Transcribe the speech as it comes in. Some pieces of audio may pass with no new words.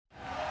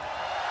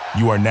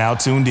You are now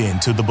tuned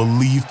in to the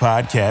Believe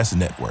Podcast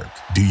Network.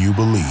 Do you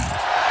believe?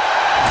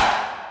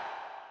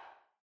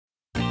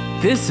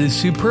 This is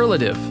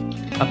Superlative,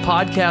 a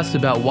podcast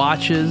about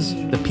watches,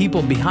 the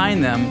people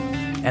behind them,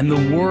 and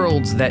the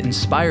worlds that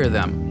inspire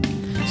them.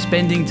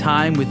 Spending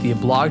time with the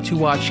Blog to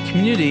Watch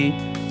community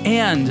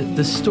and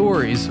the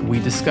stories we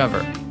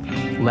discover.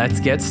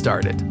 Let's get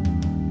started.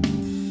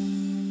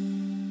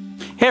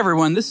 Hey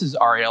everyone, this is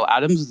Ariel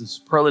Adams of the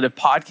Superlative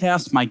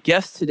Podcast. My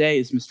guest today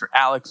is Mr.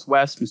 Alex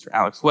West. Mr.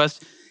 Alex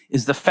West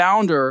is the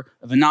founder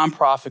of a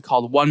nonprofit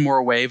called One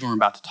More Wave, and we're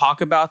about to talk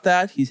about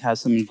that. He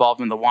has some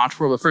involvement in the watch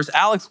world. But first,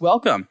 Alex,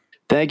 welcome.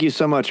 Thank you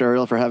so much,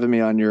 Ariel, for having me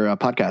on your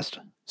podcast.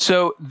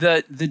 So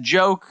the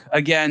joke,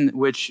 again,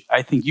 which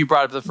I think you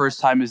brought up the first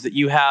time, is that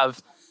you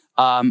have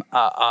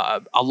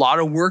a lot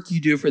of work you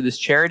do for this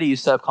charity you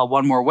set up called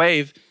One More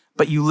Wave,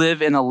 but you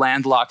live in a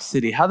landlocked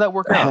city. How'd that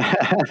work out?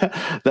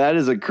 That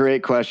is a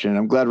great question.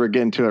 I'm glad we're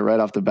getting to it right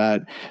off the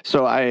bat.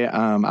 So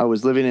I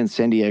was living in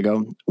San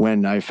Diego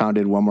when I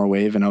founded One More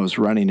Wave, and I was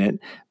running it.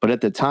 But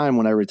at the time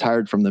when I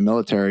retired from the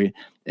military,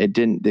 the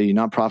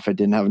nonprofit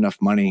didn't have enough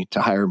money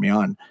to hire me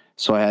on.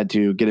 So I had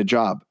to get a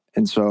job.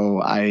 And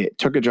so I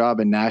took a job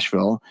in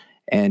Nashville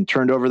and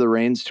turned over the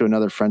reins to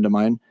another friend of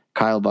mine,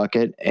 Kyle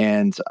Bucket.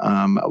 And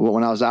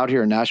when I was out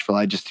here in Nashville,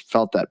 I just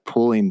felt that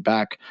pulling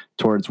back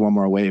towards One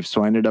More Wave.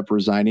 So I ended up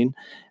resigning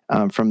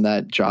from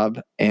that job,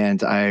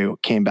 and I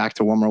came back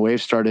to One More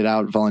Wave, started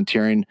out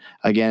volunteering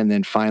again, and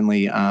then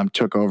finally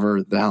took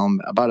over the helm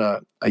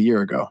about a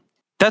year ago.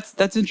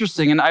 That's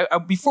interesting. And I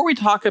before we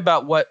talk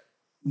about what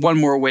One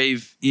More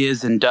Wave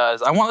is and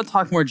does, I want to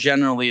talk more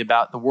generally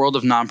about the world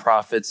of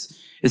nonprofits,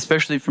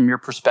 especially from your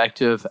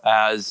perspective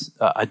as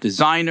a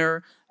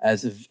designer,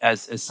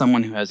 as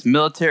someone who has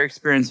military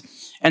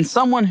experience, and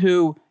someone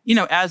who,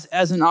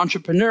 as an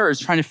entrepreneur is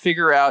trying to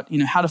figure out,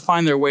 how to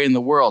find their way in the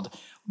world.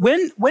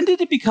 When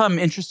did it become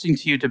interesting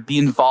to you to be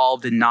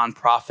involved in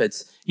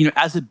nonprofits,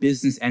 as a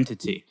business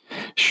entity?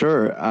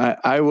 Sure.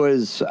 I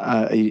was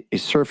a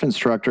surf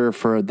instructor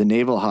for the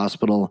Naval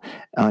Hospital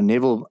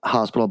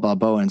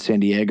Balboa in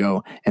San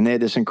Diego, and they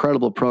had this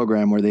incredible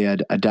program where they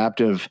had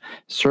adaptive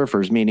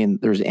surfers, meaning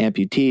there's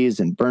amputees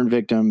and burn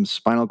victims,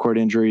 spinal cord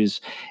injuries.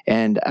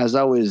 And as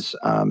I was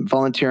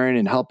volunteering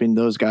and helping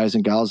those guys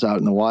and gals out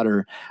in the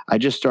water, I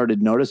just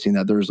started noticing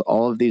that there's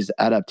all of these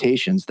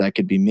adaptations that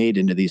could be made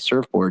into these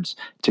surfboards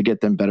to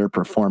get them better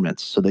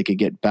performance, so they could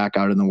get back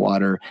out in the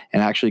water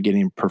and actually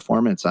getting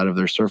performance out of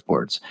their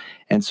surfboards.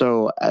 And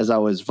so as I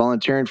was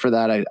volunteering for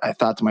that, I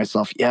thought to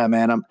myself, yeah,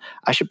 man,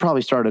 I should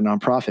probably start a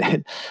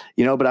nonprofit,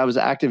 but I was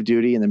active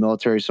duty in the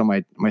military, so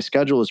my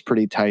schedule was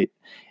pretty tight.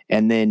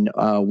 And then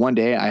one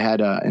day I had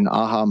an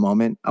aha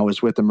moment. I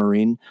was with a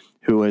Marine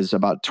who was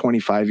about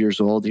 25 years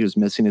old. He was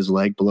missing his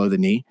leg below the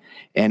knee.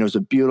 And it was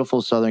a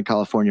beautiful Southern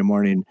California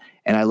morning.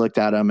 And I looked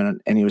at him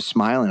and he was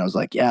smiling. I was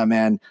like, yeah,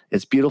 man,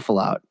 it's beautiful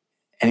out.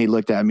 And he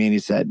looked at me and he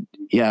said,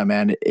 yeah,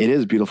 man, it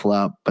is beautiful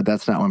out, but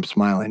that's not why I'm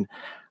smiling.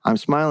 I'm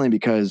smiling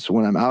because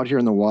when I'm out here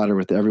in the water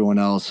with everyone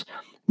else,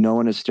 no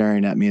one is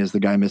staring at me as the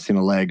guy missing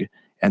a leg.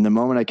 And the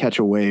moment I catch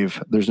a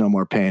wave, there's no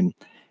more pain.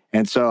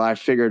 And so I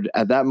figured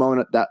at that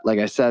moment, that, like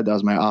I said, that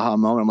was my aha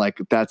moment. I'm like,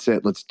 that's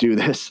it. Let's do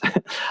this.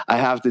 I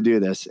have to do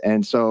this.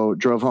 And so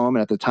drove home.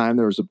 And at the time,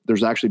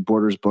 there's actually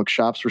Borders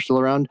bookshops were still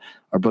around,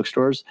 or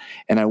bookstores.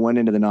 And I went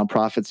into the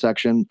nonprofit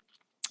section.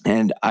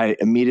 And I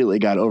immediately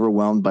got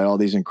overwhelmed by all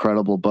these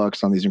incredible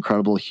books on these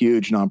incredible,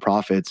 huge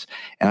nonprofits.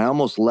 And I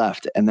almost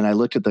left. And then I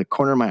looked at the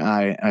corner of my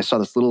eye and I saw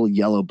this little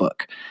yellow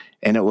book.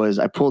 And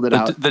I pulled it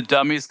out. The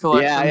Dummies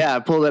collection? Yeah, I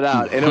pulled it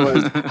out. And it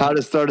was How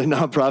to Start a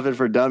Nonprofit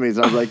for Dummies.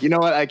 I was like, you know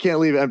what? I can't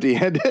leave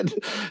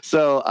empty-handed.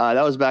 So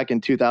that was back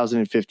in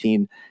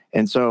 2015.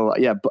 And so,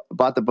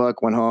 bought the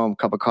book, went home,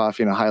 cup of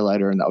coffee and a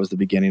highlighter. And that was the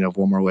beginning of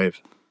One More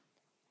Wave.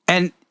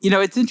 And,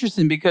 it's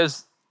interesting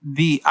because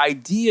the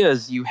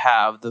ideas you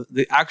have,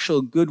 the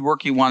actual good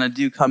work you want to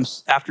do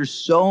comes after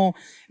so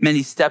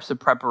many steps of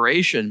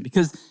preparation.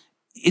 Because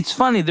it's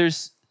funny,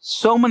 there's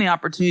so many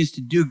opportunities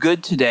to do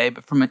good today,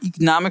 but from an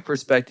economic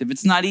perspective,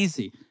 it's not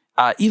easy.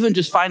 Even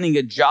just finding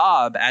a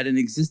job at an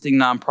existing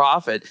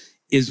nonprofit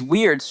is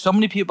weird. So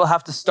many people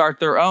have to start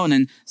their own.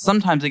 And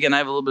sometimes, again, I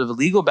have a little bit of a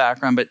legal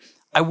background, but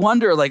I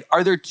wonder,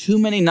 are there too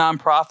many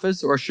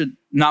nonprofits, or should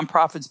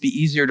nonprofits be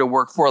easier to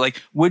work for?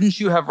 Wouldn't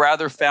you have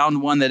rather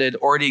found one that had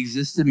already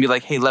existed and be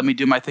like, hey, let me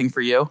do my thing for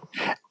you?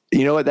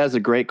 You know what? That's a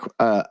great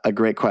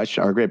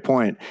question, or a great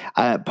point.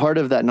 Part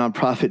of that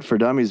Nonprofit for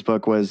Dummies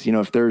book was,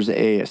 if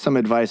there's some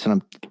advice, and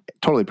I'm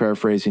totally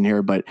paraphrasing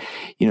here, but,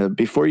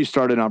 before you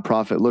start a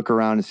nonprofit, look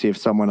around and see if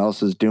someone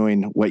else is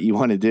doing what you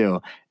want to do,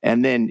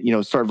 and then,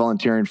 start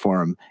volunteering for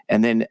them.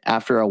 And then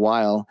after a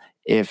while,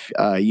 if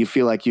you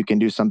feel like you can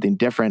do something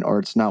different or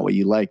it's not what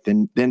you like,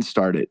 then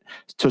start it.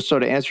 So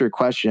to answer your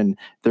question,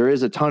 there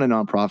is a ton of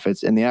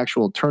nonprofits, and the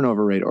actual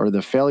turnover rate or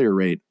the failure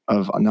rate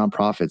of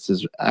nonprofits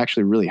is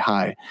actually really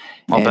high.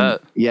 I'll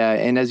bet. Yeah,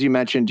 and as you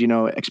mentioned,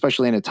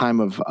 especially in a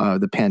time of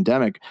the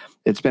pandemic,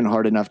 it's been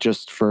hard enough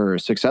just for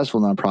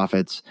successful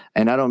nonprofits,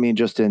 and I don't mean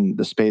just in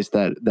the space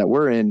that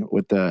we're in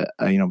with the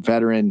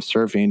veteran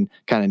surfing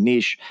kind of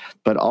niche,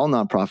 but all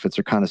nonprofits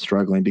are kind of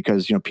struggling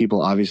because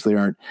people obviously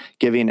aren't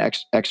giving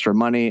extra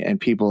money, and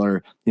people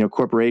are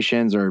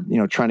corporations are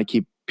trying to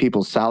keep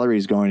people's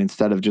salaries going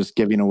instead of just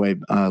giving away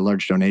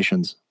large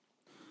donations.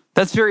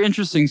 That's very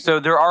interesting.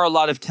 So there are a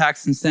lot of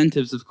tax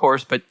incentives, of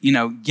course, but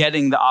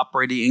getting the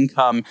operating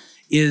income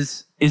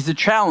is a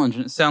challenge.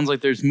 And it sounds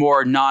like there's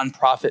more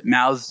nonprofit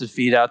mouths to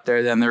feed out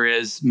there than there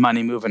is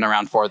money moving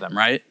around for them,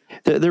 right?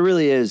 There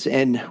really is.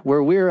 And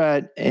where we're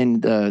at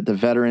in the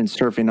veteran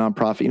surfing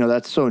nonprofit,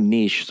 that's so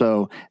niche.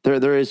 So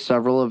there is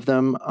several of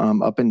them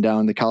up and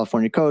down the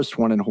California coast,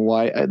 one in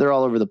Hawaii. They're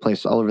all over the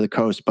place, all over the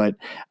coast. But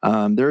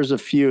there's a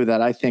few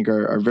that I think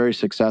are very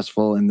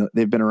successful, and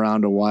they've been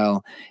around a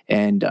while.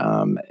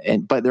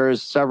 But there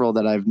is several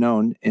that I've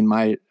known in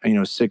my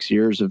 6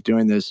 years of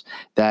doing this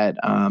that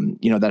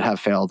that have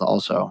failed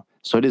also.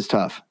 So it is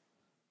tough.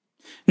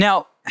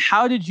 Now,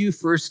 how did you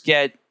first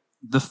get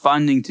the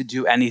funding to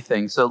do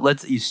anything? So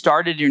you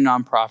started your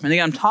nonprofit. And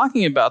again, I'm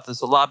talking about this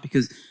a lot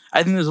because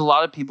I think there's a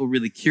lot of people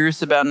really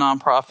curious about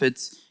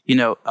nonprofits.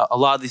 A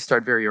lot of these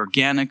start very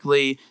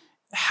organically.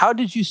 How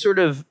did you sort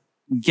of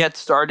get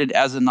started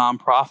as a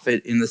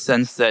nonprofit in the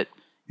sense that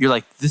you're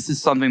like, this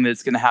is something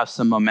that's going to have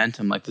some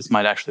momentum, like this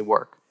might actually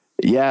work?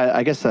 Yeah,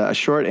 I guess a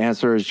short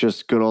answer is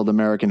just good old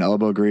American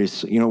elbow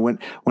grease. When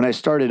I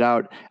started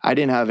out, I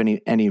didn't have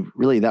any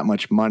really that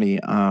much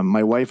money.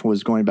 My wife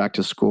was going back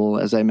to school.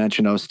 As I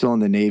mentioned, I was still in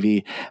the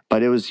Navy,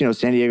 but it was,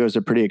 San Diego is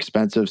a pretty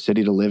expensive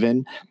city to live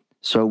in.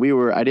 So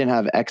I didn't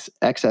have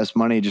excess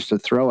money just to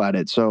throw at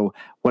it. So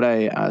what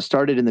I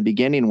started in the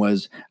beginning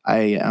was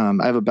I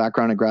have a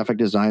background in graphic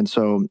design.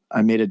 So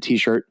I made a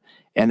t-shirt.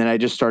 And then I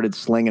just started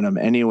slinging them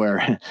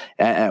anywhere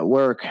at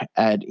work,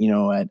 at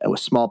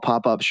small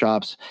pop-up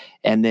shops.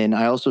 And then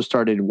I also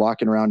started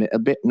going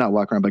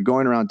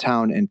around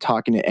town and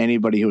talking to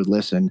anybody who would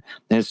listen.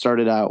 And it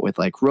started out with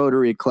like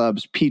Rotary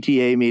clubs,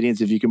 PTA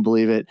meetings, if you can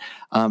believe it,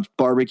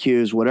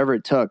 barbecues, whatever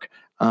it took.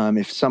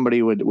 If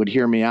somebody would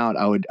hear me out,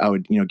 I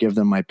would give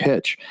them my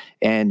pitch.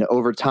 And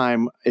over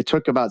time, it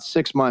took about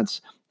 6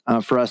 months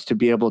for us to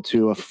be able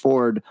to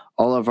afford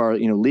all of our,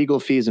 legal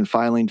fees and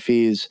filing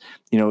fees,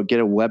 get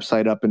a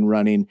website up and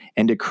running,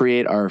 and to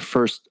create our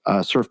first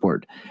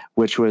surfboard,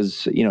 which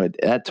was,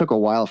 that took a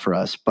while for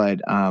us.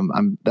 But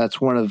that's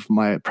one of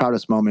my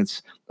proudest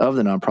moments of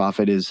the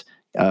nonprofit is,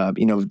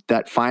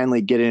 that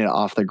finally getting it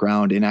off the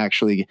ground and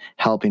actually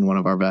helping one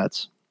of our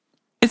vets.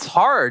 It's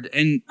hard,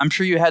 and I'm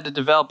sure you had to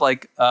develop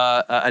like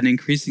an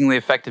increasingly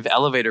effective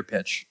elevator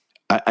pitch.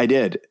 I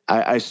did.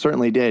 I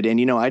certainly did.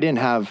 And, I didn't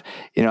have,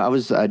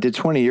 I did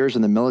 20 years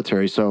in the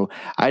military, so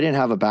I didn't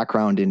have a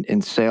background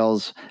in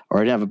sales, or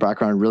I didn't have a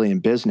background really in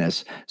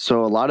business.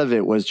 So a lot of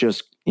it was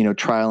just,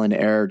 trial and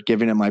error,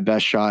 giving it my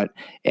best shot,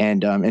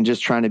 and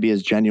just trying to be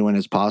as genuine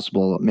as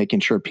possible, making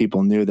sure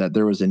people knew that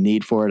there was a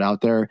need for it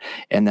out there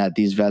and that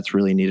these vets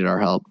really needed our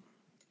help.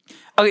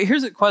 Okay,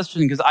 here's a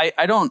question, because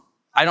I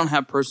don't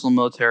have personal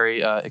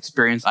military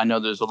experience. I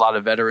know there's a lot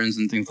of veterans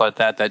and things like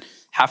that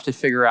have to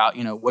figure out,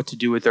 what to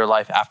do with their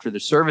life after their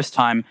service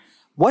time.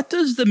 What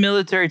does the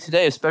military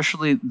today,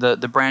 especially the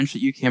branch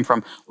that you came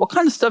from, what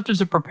kind of stuff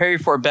does it prepare you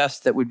for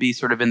best that would be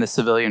sort of in the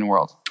civilian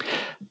world?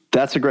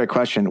 That's a great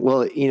question.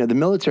 Well, the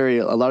military,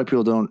 a lot of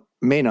people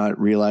may not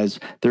realize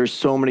there's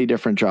so many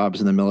different jobs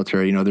in the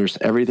military. There's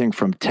everything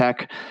from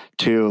tech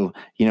to,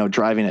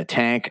 driving a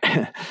tank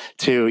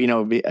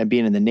to,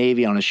 being in the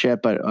Navy on a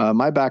ship. But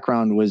my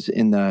background was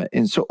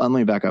so let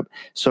me back up.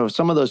 So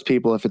some of those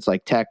people, if it's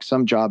like tech,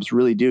 some jobs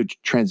really do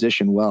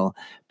transition well.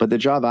 But the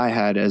job I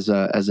had as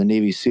a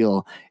Navy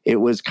SEAL, it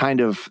was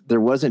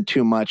there wasn't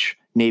too much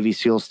Navy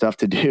SEAL stuff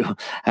to do,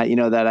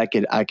 that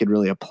I could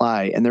really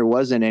apply. And there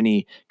wasn't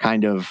any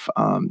kind of,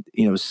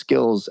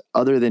 skills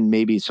other than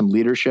maybe some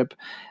leadership,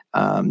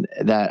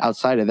 that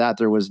outside of that,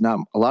 there was not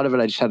a lot of it.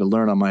 I just had to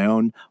learn on my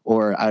own,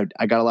 or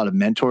I got a lot of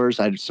mentors.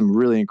 I had some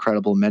really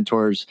incredible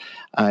mentors,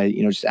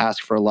 just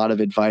ask for a lot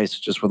of advice,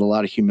 just with a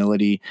lot of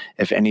humility,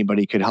 if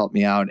anybody could help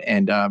me out.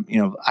 And, I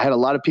had a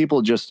lot of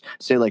people just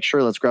say like,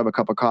 sure, let's grab a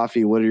cup of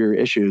coffee. What are your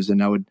issues?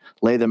 And I would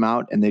lay them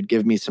out, and they'd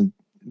give me some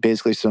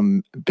business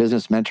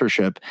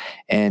mentorship.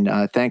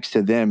 And thanks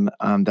to them,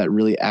 that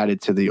really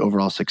added to the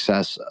overall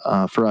success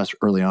for us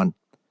early on.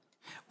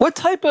 What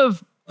type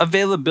of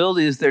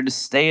availability is there to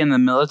stay in the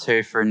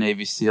military for a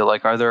Navy SEAL?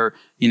 Like, are there,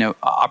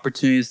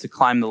 opportunities to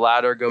climb the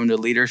ladder, go into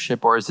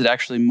leadership, or is it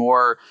actually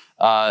more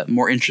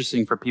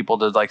interesting for people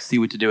to like see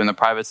what to do in the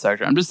private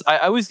sector? I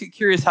always get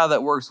curious how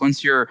that works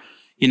once your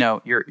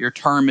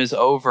term is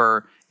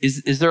over.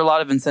 Is there a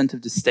lot of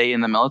incentive to stay in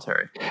the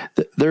military?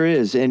 There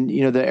is. And,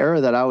 the era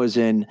that I was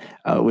in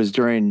was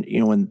during,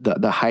 when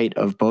the height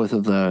of both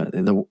of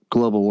the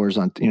global wars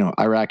on,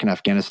 Iraq and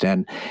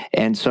Afghanistan.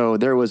 And so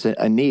there was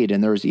a need,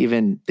 and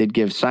they'd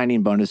give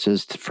signing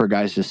bonuses for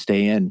guys to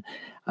stay in.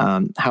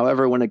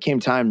 However, when it came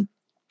time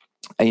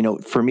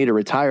for me to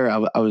retire,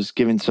 I was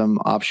given some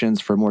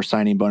options for more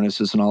signing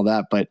bonuses and all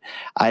that, but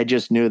I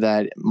just knew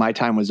that my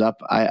time was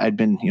up. I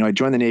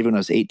joined the Navy when I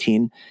was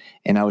 18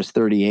 and I was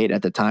 38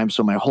 at the time.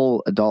 So my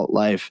whole adult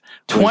life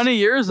 20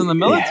 years in the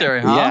military,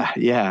 huh?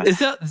 Yeah. Is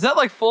that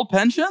like full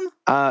pension?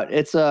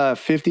 It's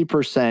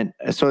 50%.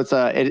 So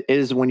it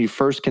is when you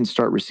first can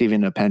start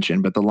receiving a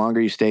pension, but the longer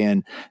you stay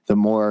in, the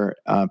more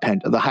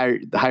the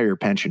higher your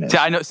pension is.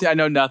 I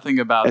know nothing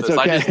about this.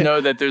 Okay. I just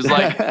know that there's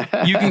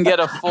you can get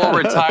a full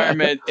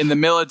retirement in the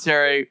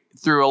military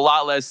through a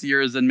lot less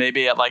years than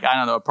maybe at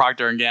a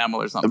Procter and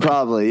Gamble or something.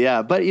 Probably,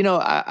 yeah. But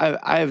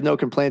I have no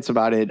complaints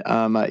about it.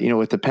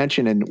 With the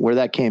pension, and where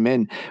that came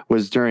in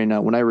was during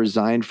when I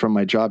resigned from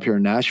my job here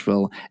in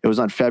Nashville. It was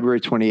on February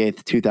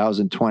 28th,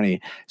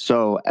 2020.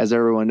 So as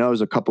everyone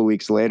knows, a couple of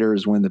weeks later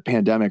is when the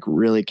pandemic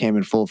really came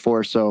in full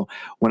force. So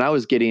when I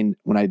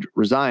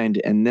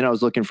resigned and then I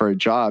was looking for a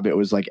job, it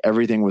was like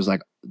everything was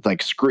like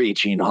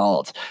screeching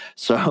halt.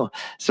 So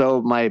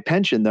my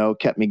pension though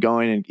kept me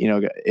going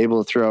and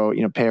able to throw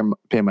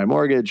pay my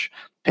mortgage,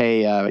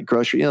 pay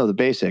grocery, the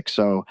basics.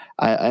 So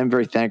I'm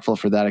very thankful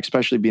for that,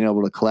 especially being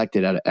able to collect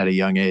it at a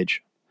young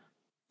age.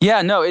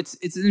 Yeah, no, it's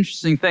an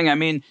interesting thing. I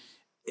mean,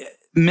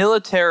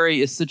 military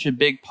is such a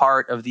big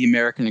part of the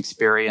American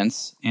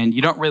experience, and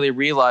you don't really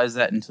realize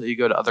that until you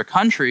go to other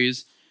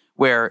countries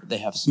where they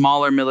have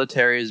smaller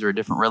militaries or a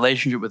different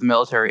relationship with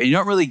military. And you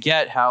don't really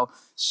get how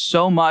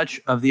so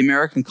much of the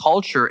American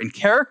culture and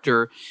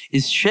character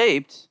is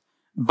shaped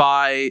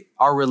by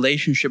our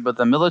relationship with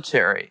the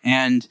military.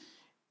 And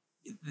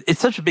it's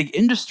such a big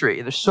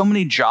industry. There's so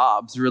many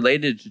jobs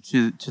related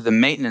to the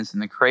maintenance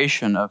and the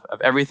creation of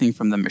everything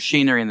from the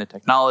machinery and the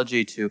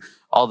technology to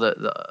all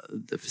the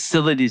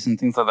facilities and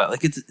things like that.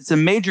 Like it's a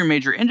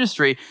major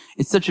industry.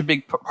 It's such a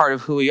big part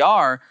of who we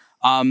are.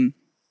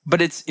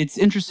 But it's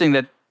interesting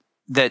that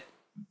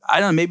I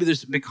don't know, maybe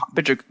there's a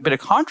bit of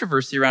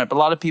controversy around it, but a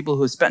lot of people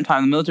who have spent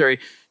time in the military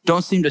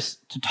don't seem to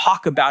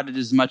talk about it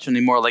as much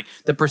anymore. Like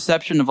the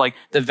perception of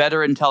the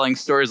veteran telling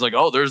stories like,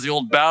 oh, there's the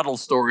old battle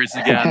stories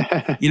again.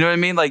 You know what I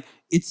mean? Like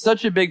it's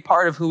such a big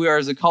part of who we are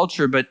as a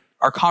culture, but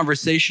our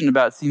conversation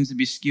about it seems to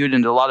be skewed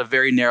into a lot of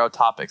very narrow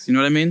topics. You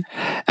know what I mean?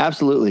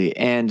 Absolutely.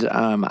 And,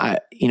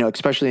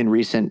 especially in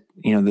recent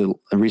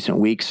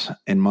weeks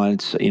and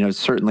months, it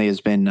certainly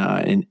has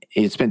been,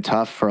 it's been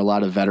tough for a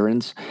lot of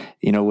veterans,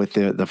 with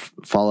the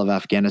fall of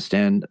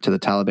Afghanistan to the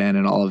Taliban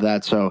and all of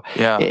that. So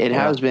it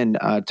has been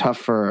tough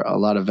for a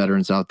lot of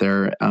veterans out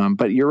there.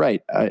 But you're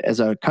right. As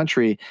a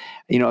country,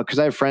 because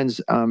I have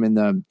friends in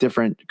the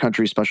different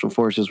country special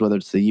forces, whether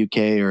it's the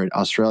UK or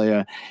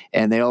Australia,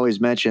 and they always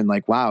mention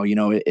wow,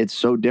 it's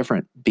so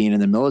different being in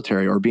the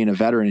military or being a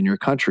veteran in your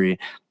country,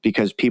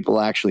 because people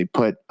actually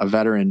put a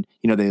veteran,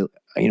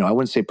 I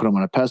wouldn't say put them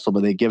on a pedestal,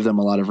 but they give them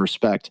a lot of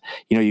respect.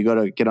 You go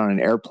to get on an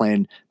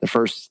airplane, the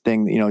first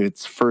thing,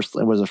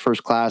 it was a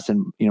first class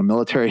and,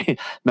 military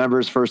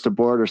members first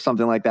aboard or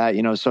something like that,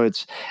 so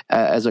it's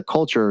as a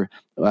culture,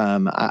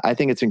 I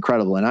think it's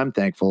incredible, and I'm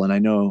thankful. And I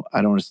know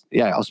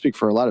I'll speak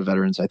for a lot of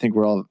veterans. I think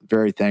we're all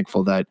very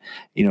thankful that,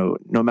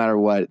 no matter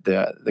what,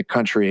 the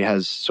country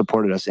has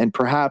supported us. And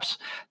perhaps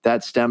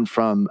that stemmed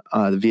from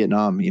the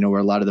Vietnam, where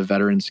a lot of the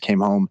veterans came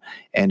home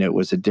and it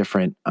was a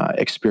different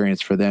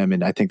experience for them.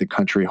 And I think the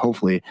country,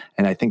 hopefully,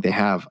 and I think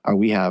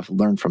we have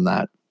learned from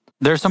that.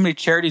 There are so many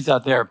charities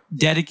out there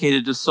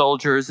dedicated to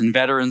soldiers and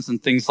veterans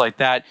and things like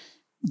that.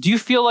 Do you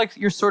feel like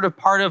you're sort of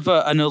part of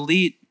an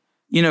elite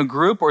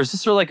group, or is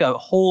this sort of like a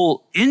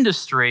whole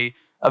industry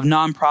of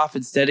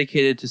nonprofits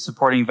dedicated to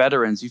supporting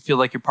veterans? You feel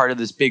like you're part of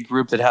this big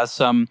group that has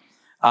some,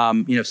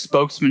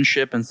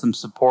 spokesmanship and some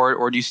support,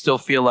 or do you still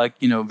feel like,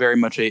 very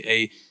much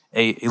a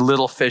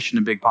little fish in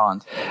a big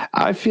pond?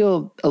 I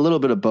feel a little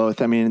bit of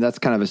both. I mean, that's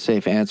kind of a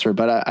safe answer,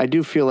 but I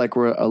do feel like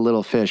we're a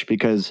little fish,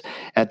 because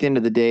at the end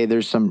of the day,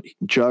 there's some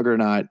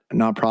juggernaut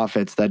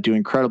nonprofits that do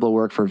incredible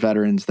work for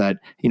veterans that,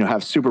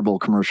 have Super Bowl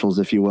commercials,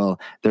 if you will.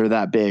 They're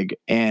that big.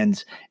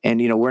 And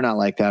we're not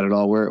like that at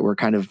all. We're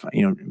kind of,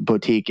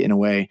 boutique in a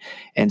way.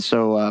 And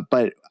so,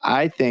 but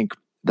I think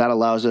that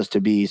allows us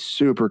to be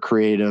super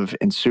creative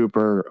and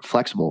super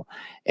flexible.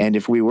 And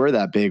if we were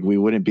that big, we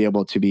wouldn't be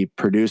able to be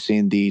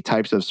producing the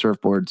types of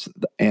surfboards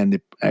and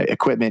the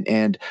equipment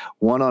and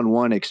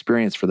one-on-one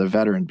experience for the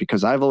veteran.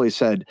 Because I've always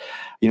said,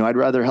 I'd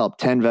rather help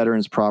 10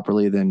 veterans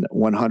properly than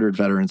 100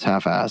 veterans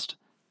half-assed.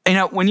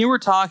 When you were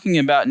talking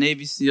about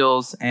Navy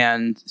SEALs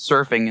and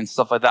surfing and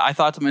stuff like that, I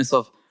thought to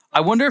myself,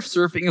 I wonder if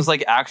surfing is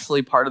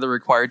actually part of the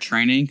required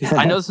training. Because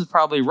I know this is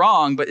probably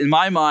wrong, but in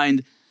my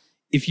mind,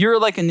 if you're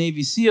like a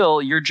Navy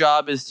SEAL, your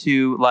job is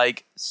to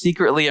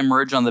secretly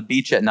emerge on the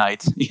beach at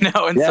night,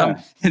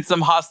 in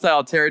some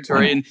hostile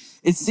territory. And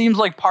it seems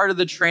like part of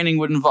the training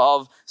would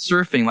involve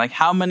surfing. Like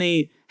how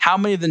many how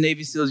many of the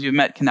Navy SEALs you've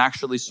met can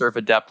actually surf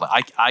a depth?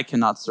 I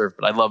cannot surf,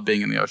 but I love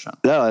being in the ocean.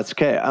 No, that's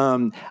okay.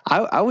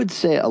 I would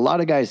say a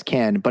lot of guys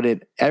can,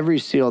 but every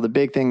SEAL, the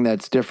big thing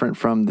that's different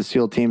from the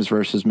SEAL teams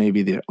versus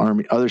maybe the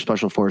Army, other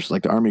special forces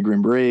like the Army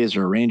Green Berets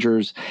or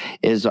Rangers,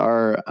 is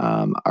our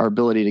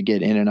ability to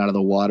get in and out of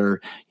the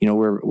water.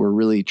 We're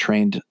really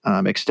trained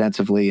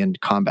extensively in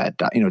combat,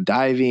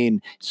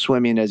 diving,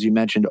 swimming, as you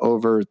mentioned,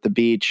 over the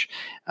beach.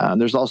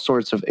 There's all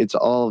sorts of, it's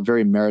all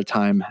very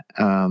maritime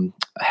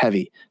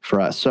heavy for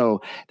us.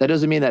 So that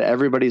doesn't mean that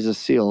everybody's a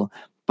SEAL,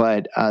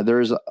 but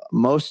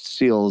most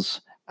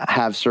SEALs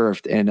have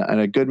surfed, and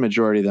a good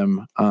majority of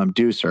them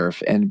do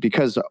surf. And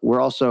because we're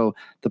also,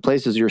 the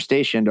places you're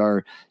stationed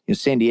are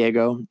San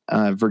Diego,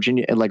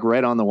 Virginia, like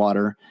right on the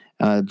water.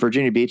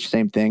 Virginia Beach,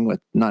 same thing,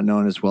 with not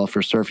known as well for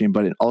surfing,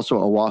 but also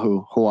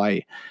Oahu,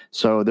 Hawaii.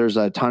 So there's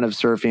a ton of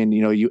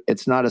surfing.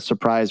 It's not a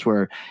surprise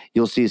where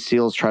you'll see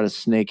SEALs try to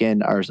sneak in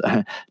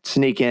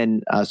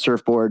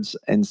surfboards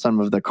in some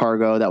of the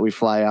cargo that we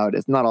fly out.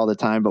 It's not all the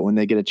time, but when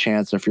they get a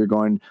chance, if you're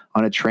going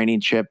on a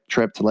training trip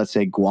to, let's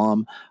say,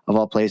 Guam, of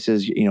all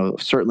places,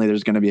 certainly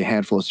there's going to be a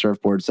handful of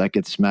surfboards that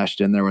get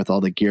smashed in there with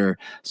all the gear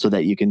so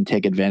that you can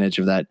take advantage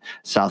of that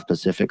South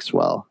Pacific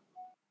swell.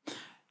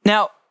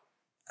 Now,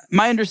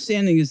 my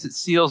understanding is that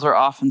SEALs are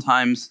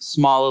oftentimes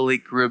small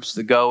elite groups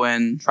that go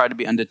in, try to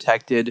be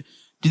undetected.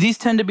 Do these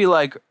tend to be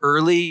like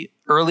early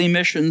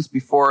missions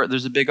before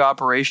there's a big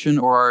operation,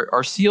 or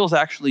are SEALs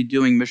actually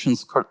doing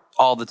missions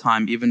all the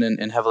time, even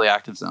in heavily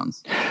active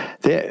zones?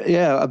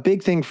 A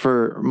big thing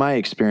for my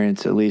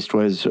experience, at least,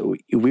 was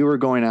we were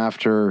going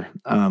after,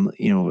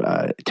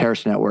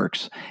 terrorist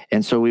networks.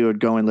 And so we would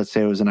go in, let's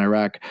say it was in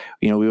Iraq,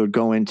 we would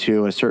go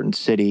into a certain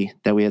city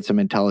that we had some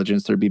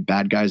intelligence, there'd be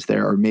bad guys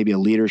there, or maybe a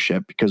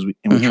leadership, because we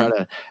try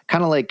to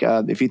kind of like,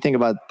 if you think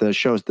about the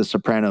shows, The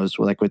Sopranos,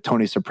 like with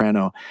Tony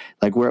Soprano,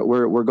 like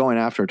we're going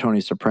after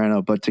Tony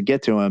Soprano, but to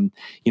get to him,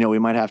 we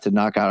might have to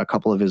knock out a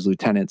couple of his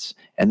lieutenants.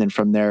 And then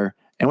from there,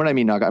 and when I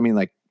mean knock, I mean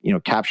like,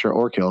 capture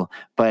or kill,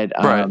 but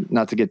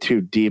not to get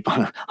too deep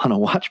on a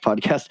watch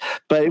podcast,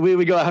 but we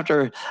would go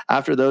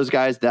after those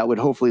guys that would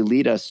hopefully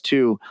lead us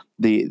to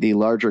the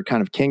larger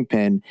kind of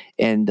kingpin.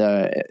 And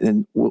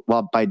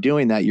while by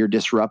doing that, you're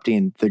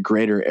disrupting the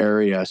greater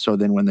area. So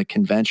then when the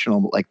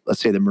conventional, like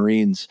let's say the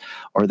Marines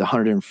or the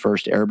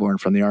 101st Airborne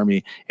from the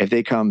Army, if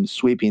they come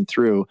sweeping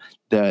through,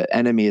 the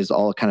enemy is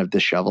all kind of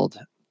disheveled.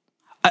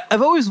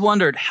 I've always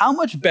wondered, how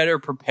much better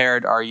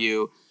prepared are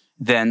you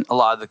than a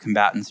lot of the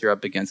combatants you're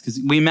up against? Because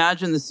we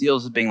imagine the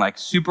SEALs as being like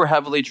super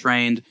heavily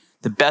trained,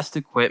 the best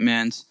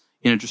equipment,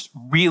 just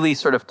really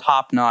sort of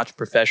top-notch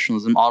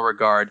professionalism, all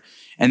regard.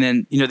 And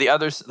then, the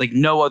others, like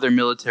no other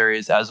military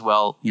is as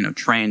well,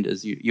 trained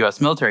as U.S.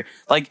 military.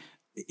 Like,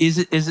 is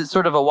it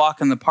sort of a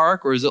walk in the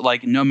park, or is it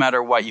like no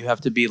matter what, you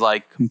have to be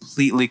like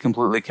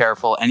completely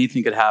careful,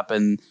 anything could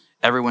happen,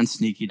 everyone's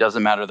sneaky,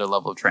 doesn't matter their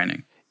level of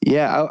training?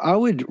 Yeah, I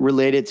would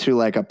relate it to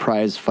like a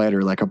prize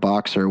fighter, like a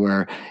boxer,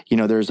 where,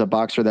 there's a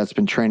boxer that's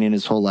been training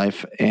his whole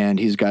life and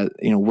he's got,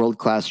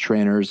 world-class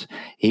trainers.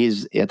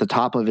 He's at the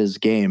top of his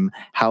game.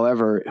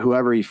 However,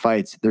 whoever he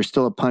fights, there's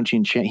still a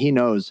punching chance. He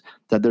knows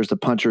that there's a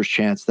puncher's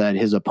chance that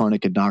his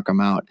opponent could knock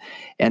him out.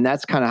 And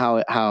that's kind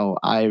of how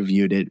I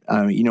viewed it.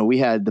 We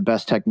had the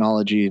best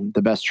technology,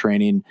 the best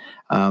training.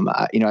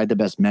 I had the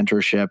best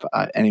mentorship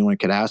anyone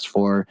could ask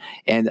for.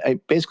 And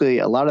basically,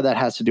 a lot of that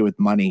has to do with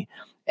money.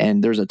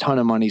 And there's a ton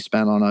of money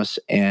spent on us.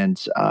 And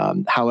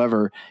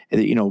however,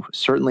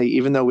 certainly,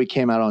 even though we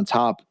came out on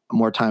top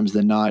more times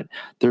than not,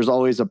 there's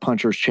always a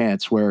puncher's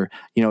chance where,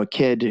 a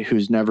kid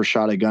who's never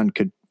shot a gun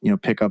could,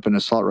 pick up an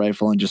assault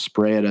rifle and just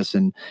spray at us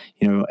and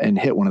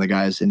hit one of the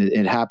guys. And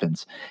it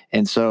happens.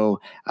 And so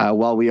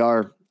while we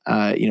are,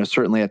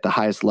 certainly at the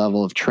highest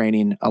level of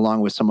training,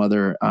 along with some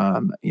other,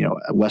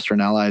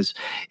 Western allies,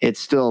 it's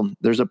still,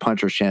 there's a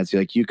puncher's chance.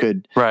 Like you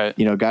could, right.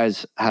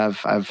 Guys I've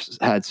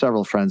had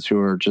several friends who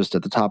are just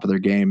at the top of their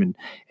game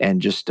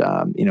and just,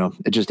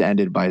 it just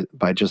ended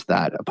by just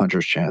that, a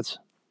puncher's chance.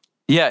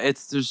 Yeah.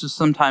 There's just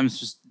sometimes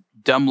just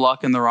dumb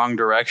luck in the wrong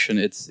direction.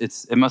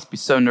 It must be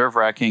so nerve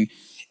wracking.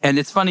 And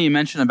it's funny you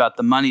mentioned about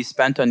the money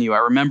spent on you. I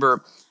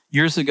remember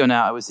years ago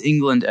now, I was in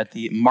England at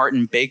the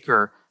Martin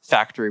Baker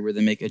factory where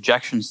they make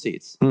ejection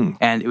seats.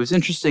 And it was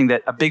interesting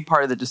that a big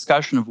part of the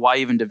discussion of why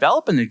even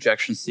develop an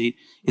ejection seat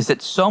is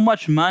that so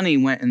much money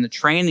went in the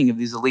training of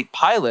these elite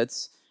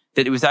pilots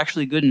that it was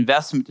actually a good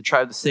investment to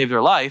try to save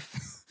their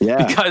life.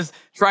 Yeah. Because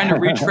trying to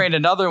retrain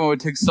another one would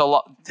take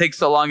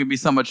so long and be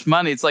so much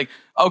money. It's like,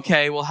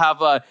 okay, we'll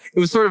have it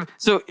was sort of,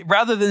 so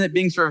rather than it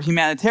being sort of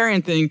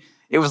humanitarian thing,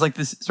 it was like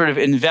this sort of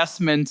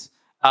investment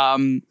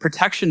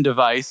protection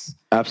device.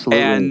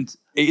 Absolutely. And,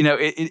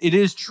 it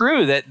is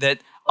true that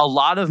a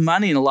lot of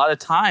money and a lot of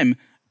time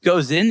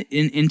goes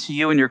into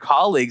you and your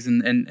colleagues.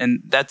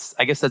 And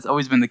I guess that's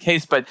always been the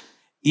case. But,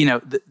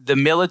 the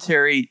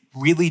military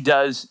really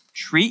does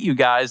treat you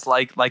guys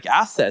like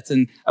assets.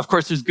 And of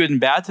course, there's good and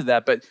bad to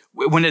that. But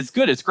when it's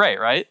good, it's great,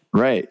 right?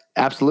 Right.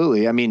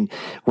 Absolutely. I mean,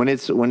 when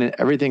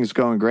everything's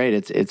going great,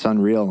 it's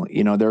unreal.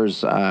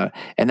 There's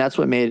and that's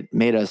what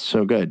made us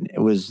so good. It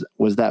was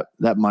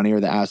that money or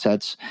the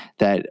assets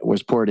that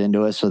was poured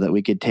into us so that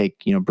we could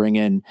bring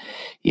in,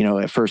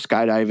 for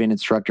skydiving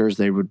instructors,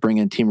 they would bring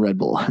in Team Red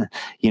Bull.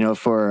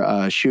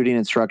 For shooting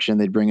instruction,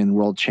 they'd bring in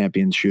world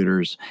champion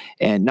shooters,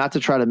 and not to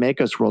try to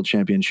make us world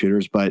champion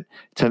shooters, but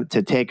to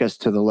take us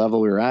to the level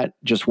we were at,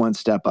 just one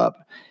step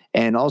up.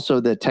 And also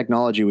the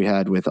technology we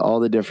had with all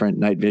the different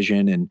night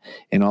vision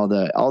and all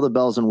the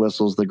bells and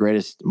whistles the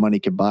greatest money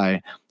could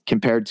buy,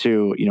 compared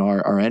to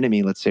our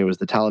enemy, let's say, was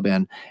the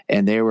Taliban,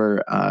 and they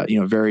were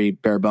very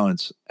bare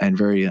bones and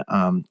very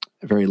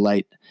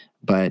light,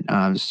 but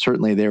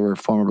certainly they were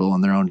formidable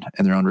in their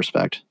own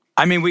respect.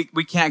 I mean,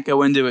 we can't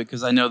go into it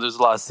because I know there's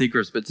a lot of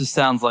secrets, but it just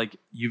sounds like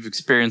you've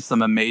experienced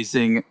some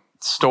amazing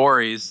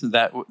stories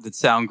that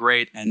sound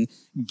great, and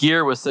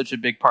gear was such a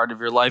big part of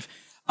your life.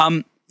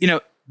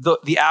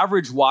 The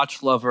average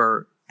watch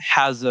lover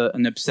has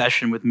an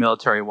obsession with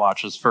military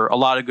watches for a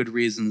lot of good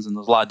reasons, and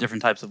there's a lot of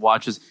different types of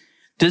watches.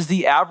 Does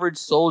the average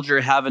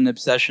soldier have an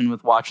obsession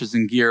with watches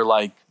and gear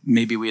like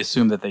maybe we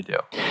assume that they do?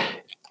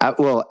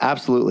 Well,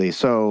 absolutely.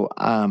 So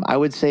I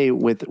would say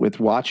with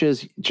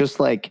watches, just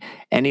like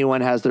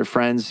anyone has their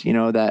friends,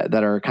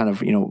 that are kind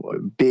of,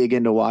 big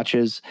into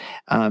watches.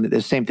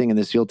 The same thing in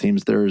the SEAL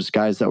teams. There's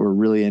guys that were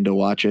really into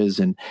watches.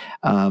 And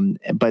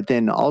but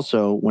then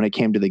also when it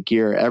came to the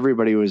gear,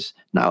 everybody was,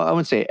 now I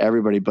wouldn't say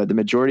everybody, but the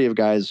majority of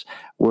guys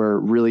were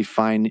really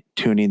fine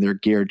tuning their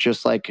gear,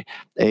 just like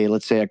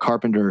let's say a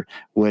carpenter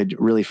would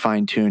really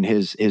fine tune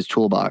his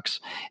toolbox.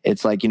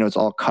 It's like, it's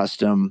all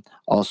custom,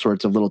 all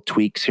sorts of little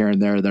tweaks here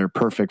and there that are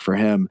perfect for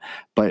him.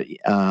 But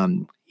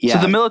yeah.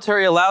 So the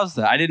military allows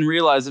that. I didn't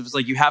realize it was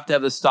like you have to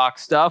have the stock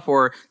stuff,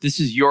 or this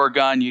is your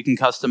gun, you can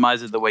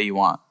customize it the way you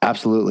want.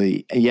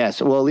 Absolutely,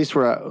 yes. Well, at least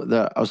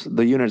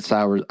the units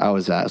I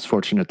was at, I was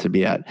fortunate to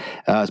be at.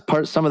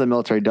 Some of the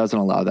military doesn't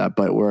allow that,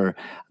 but where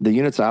the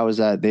units I was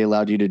at, they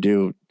allowed you to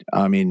do.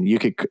 I mean, you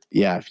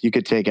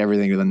could take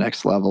everything to the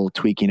next level,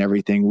 tweaking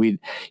everything. We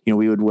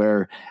would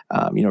wear,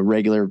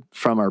 regular,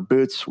 from our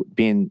boots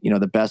being,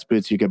 the best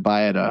boots you could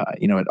buy at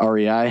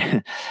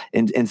REI,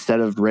 instead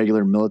of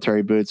regular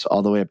military boots,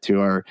 all the way up to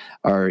our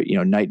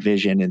night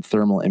vision and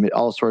thermal image,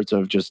 all sorts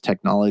of just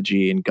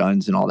technology and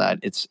guns and all that.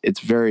 It's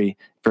very,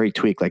 very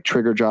tweaked, like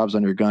trigger jobs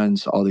on your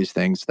guns, all these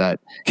things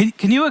that.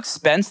 Can you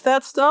expense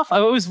that stuff?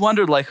 I've always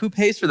wondered, like, who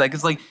pays for that?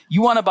 Because like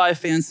you want to buy a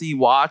fancy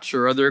watch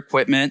or other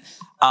equipment.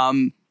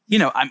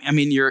 I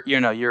mean, you're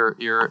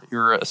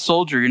a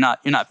soldier. You're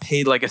not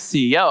paid like a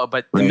CEO,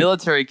 but the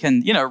military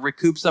can,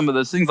 recoup some of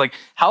those things. Like,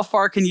 how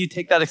far can you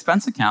take that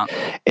expense account?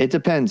 It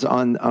depends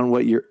on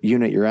what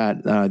unit you're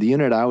at. The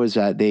unit I was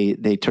at,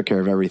 they took care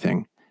of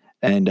everything,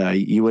 and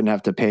you wouldn't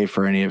have to pay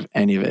for any of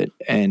it.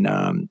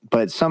 And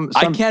but some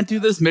I can't do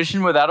this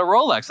mission without a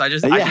Rolex. I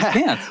just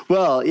can't.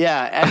 Well,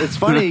 yeah, and it's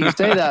funny you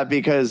say that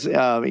because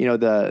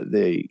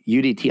the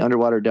UDT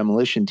underwater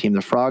demolition team,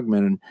 the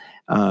Frogmen.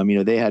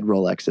 They had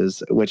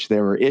Rolexes, which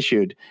they were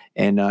issued,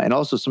 and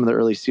also some of the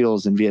early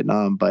SEALs in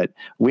Vietnam, but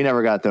we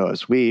never got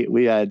those.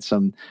 We had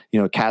some,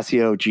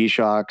 Casio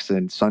G-Shocks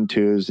and Sun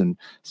 2s and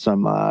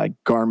some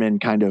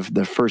Garmin, kind of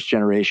the first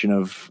generation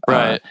of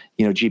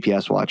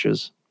GPS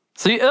watches.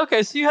 So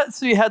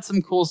you had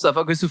some cool stuff.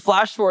 Okay, so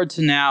flash forward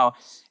to now,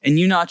 and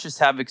you not just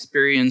have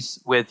experience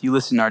with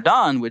Ulysse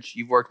Nardin, which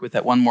you've worked with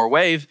at One More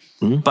Wave,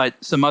 but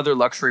some other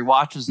luxury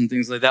watches and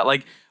things like that.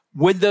 Like,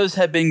 would those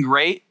have been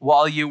great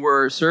while you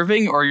were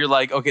serving, or you're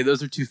like, okay,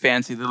 those are too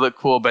fancy, they look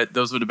cool, but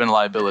those would have been a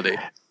liability?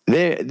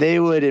 They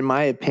would, in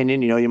my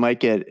opinion, you might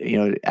get,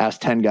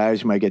 ask 10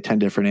 guys, you might get 10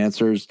 different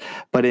answers.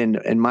 But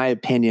in my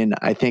opinion,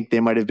 I think they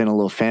might have been a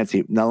little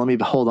fancy. Now, let me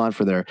hold on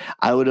for there.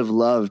 I would have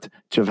loved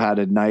to have had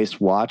a nice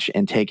watch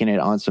and taken it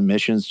on some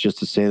missions just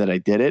to say that I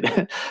did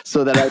it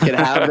so that I could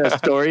have the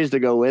stories to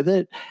go with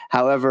it.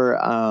 However,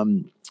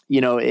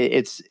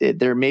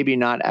 they're maybe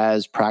not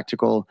as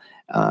practical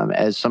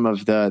as some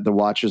of the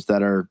watches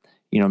that are,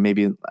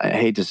 maybe, I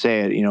hate to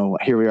say it,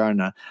 here we are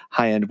on a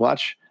high-end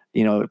watch,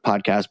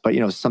 podcast, but,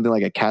 something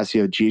like a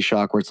Casio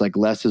G-Shock where it's like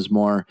less is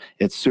more.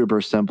 It's super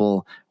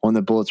simple. When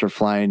the bullets are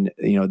flying,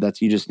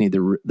 that's, you just need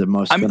the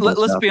most. I mean,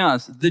 let's be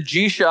honest. The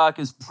G-Shock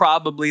is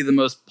probably the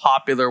most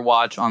popular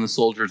watch on the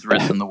soldier's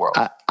wrist in the world.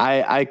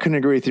 I couldn't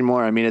agree with you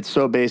more. I mean, it's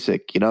so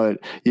basic. You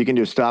can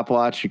do a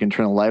stopwatch, you can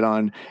turn a light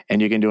on,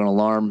 and you can do an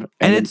alarm.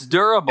 And it's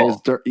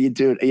durable.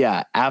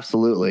 Yeah,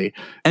 absolutely.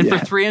 And for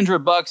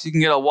 $300, you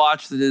can get a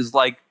watch that is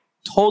like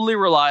totally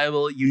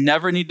reliable. You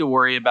never need to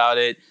worry about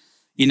it.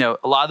 A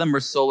lot of them are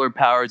solar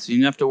powered, so you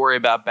don't have to worry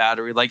about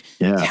battery. Like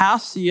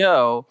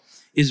Casio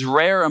is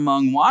rare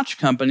among watch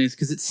companies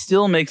because it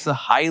still makes a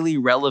highly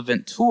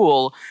relevant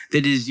tool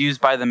that is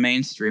used by the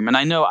mainstream. And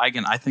I know, I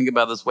think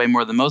about this way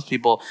more than most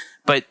people,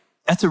 but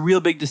that's a real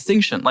big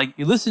distinction. Like,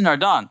 Ulysse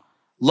Nardin,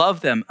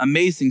 love them,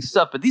 amazing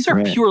stuff. But these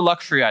are pure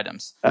luxury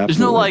items.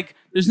 Absolutely.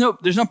 There's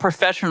no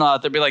professional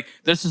out there be like,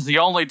 this is the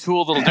only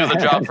tool that'll do the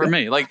job for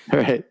me. Like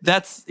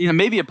that's,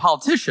 maybe a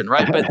politician,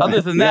 right? But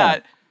other than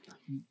that,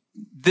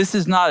 this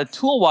is not a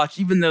tool watch,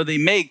 even though they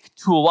make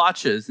tool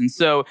watches. And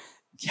so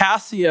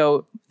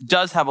Casio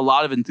does have a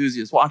lot of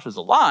enthusiast watches,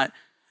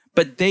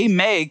 but they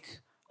make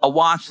a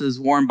watch that is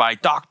worn by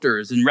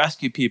doctors and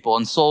rescue people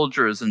and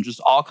soldiers and just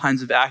all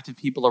kinds of active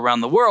people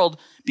around the world,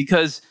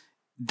 because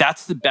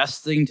that's the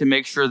best thing to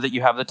make sure that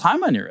you have the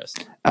time on your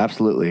wrist.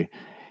 Absolutely.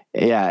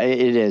 Yeah,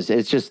 it is.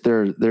 It's just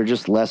they're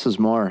just less is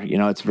more.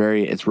 It's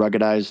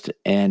ruggedized,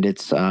 and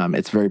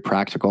it's very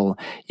practical.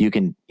 You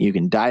can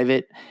dive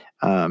it.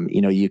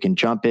 You can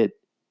jump it.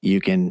 You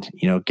can,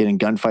 get in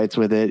gunfights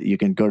with it. You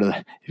can go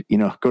to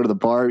the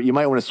bar. You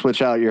might want to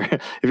switch out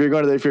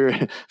if you're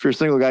a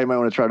single guy, you might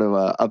want to try to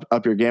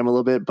up your game a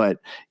little bit. But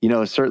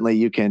certainly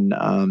you can,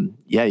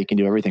 you can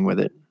do everything with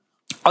it.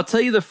 I'll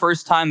tell you the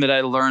first time that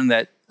I learned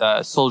that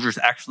soldiers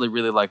actually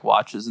really like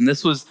watches, and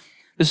this was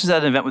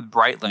at an event with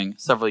Breitling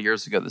several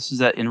years ago. This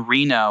is in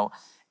Reno,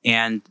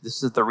 and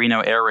this is the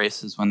Reno Air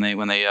Races when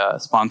they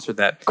sponsored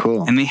that.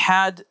 Cool. And they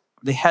had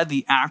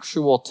the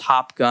actual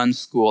Top Gun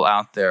school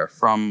out there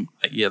from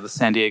the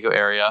San Diego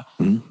area.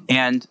 Mm-hmm.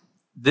 And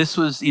this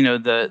was,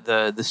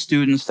 the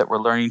students that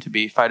were learning to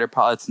be fighter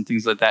pilots and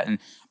things like that. And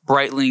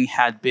Breitling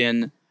had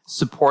been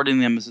supporting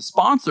them as a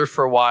sponsor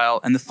for a while.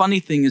 And the funny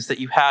thing is that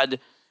you had,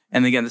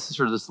 and again, this is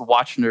sort of this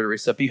watch nerdery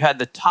stuff, you had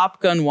the Top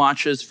Gun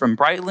watches from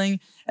Breitling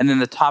and then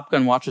the Top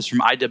Gun watches from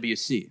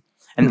IWC.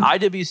 And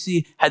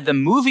IWC had the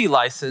movie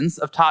license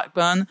of Top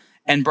Gun,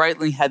 and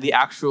Breitling had the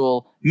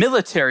actual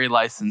military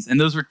license,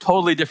 and those were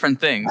totally different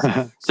things.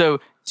 So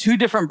two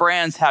different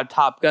brands had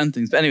Top Gun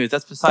things. But anyways,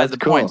 that's beside the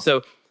point.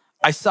 So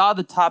I saw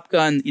the Top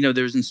Gun,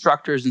 there's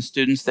instructors and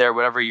students there,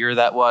 whatever year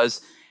that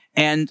was.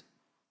 And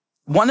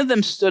one of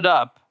them stood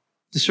up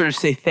to sort of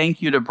say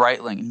thank you to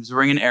Breitling. He was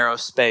wearing an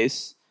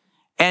aerospace.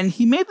 And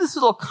he made this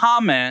little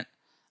comment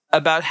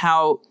about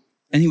how,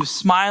 and he was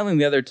smiling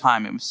the other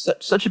time. It was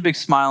such a big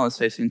smile on his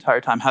face the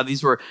entire time, how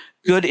these were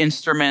good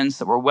instruments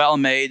that were well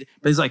made.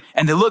 But he's like,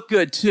 and they look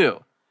good too.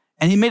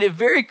 And he made it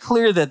very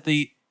clear that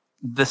the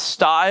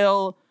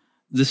style,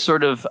 the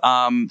sort of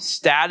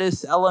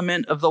status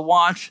element of the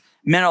watch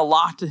meant a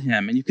lot to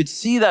him. And you could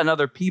see that in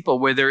other people,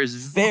 where there is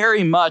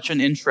very much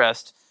an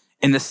interest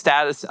in the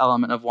status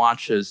element of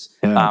watches.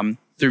 Yeah.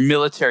 Through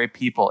military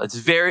people.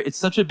 It's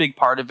such a big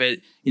part of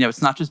it.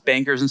 It's not just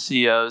bankers and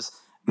CEOs.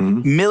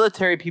 Mm-hmm.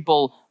 Military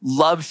people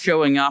love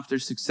showing off their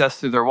success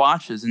through their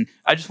watches. And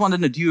I just wanted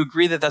to know, do you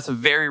agree that that's a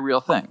very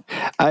real thing?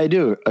 I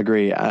do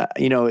agree.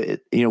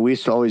 We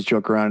used to always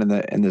joke around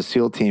in the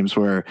SEAL teams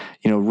where,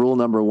 rule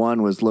number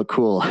one was look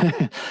cool.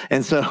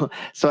 And so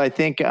I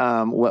think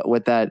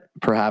what that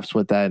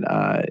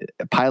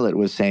pilot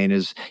was saying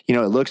is, it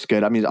looks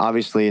good. I mean,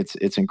 obviously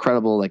it's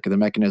incredible, like the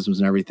mechanisms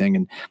and everything,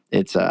 and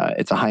it's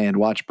a high-end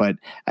watch, but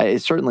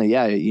it's certainly,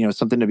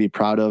 something to be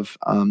proud of,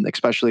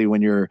 especially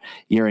when you're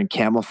in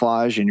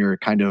camouflage and you're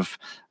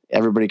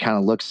everybody kind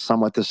of looks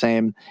somewhat the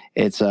same.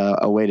 It's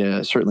a way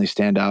to certainly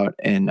stand out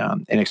and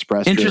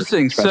express.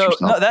 Interesting. Yourself.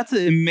 No, that's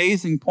an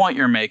amazing point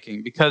you're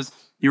making, because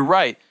you're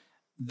right.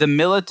 The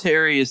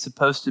military is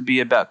supposed to be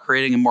about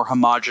creating a more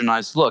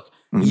homogenized look.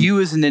 Mm-hmm. You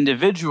as an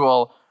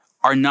individual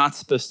are not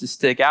supposed to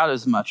stick out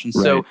as much. And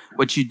so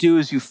what you do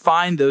is you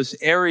find those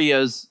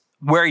areas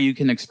where you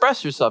can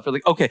express yourself. You're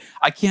like, okay,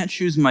 I can't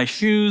choose my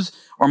shoes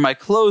or my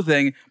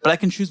clothing, but I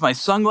can choose my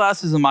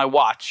sunglasses and my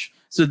watch.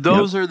 So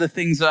those are the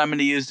things that I'm going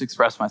to use to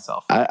express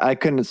myself. I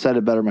couldn't have said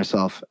it better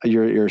myself.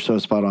 You're so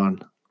spot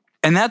on.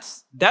 And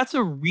that's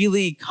a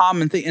really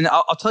common thing. And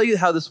I'll tell you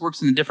how this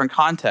works in a different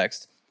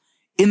context.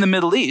 In the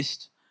Middle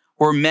East,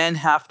 where men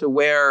have to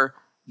wear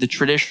the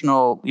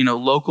traditional,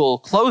 local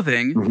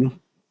clothing,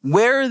 mm-hmm.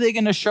 where are they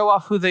going to show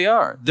off who they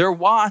are? Their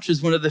watch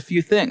is one of the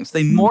few things.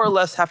 They more or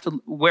less have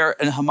to wear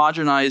a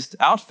homogenized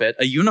outfit,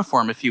 a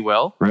uniform, if you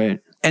will. Right.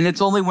 And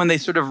it's only when they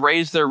sort of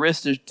raise their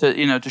wrist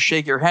to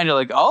shake your hand, you're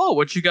like, oh,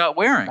 what you got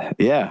wearing?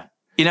 Yeah.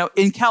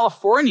 In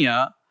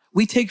California,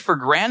 we take for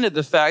granted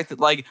the fact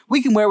that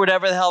we can wear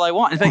whatever the hell I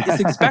want. In fact, it's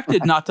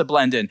expected not to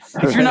blend in.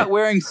 If you're not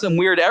wearing some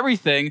weird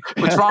everything,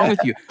 what's wrong with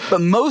you? But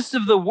most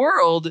of the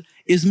world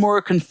is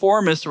more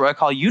conformist, or what I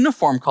call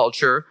uniform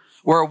culture,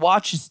 where a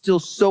watch is still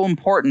so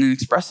important in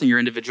expressing your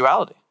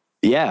individuality.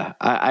 Yeah,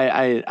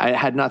 I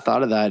had not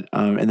thought of that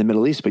in the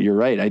Middle East, but you're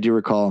right. I do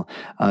recall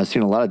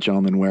seeing a lot of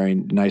gentlemen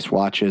wearing nice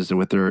watches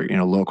with their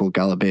local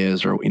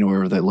Galabeas or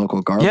wherever the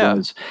local garb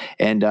was,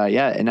 and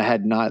and I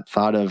had not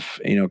thought of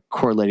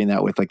correlating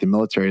that with the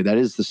military. That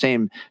is the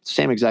same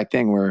exact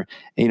thing where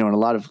in a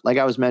lot of, like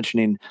I was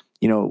mentioning,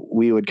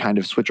 we would kind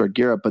of switch our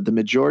gear up, but the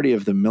majority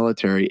of the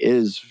military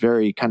is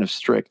very kind of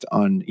strict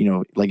on,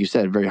 like you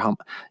said,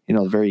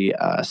 very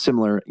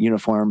similar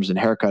uniforms and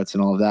haircuts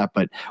and all of that.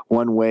 But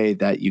one way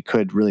that you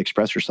could really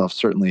express yourself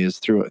certainly is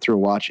through a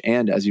watch,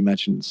 and as you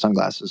mentioned,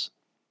 sunglasses.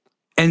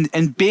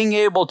 And being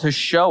able to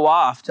show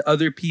off to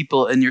other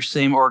people in your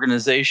same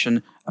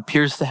organization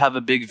appears to have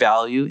a big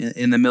value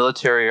in the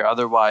military or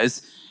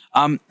otherwise.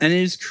 And it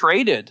has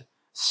created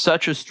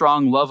such a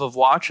strong love of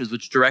watches,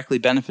 which directly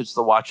benefits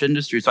the watch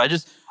industry. So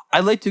I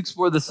like to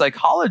explore the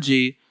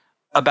psychology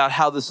about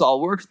how this all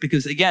works,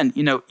 because again,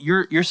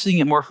 you're seeing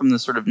it more from the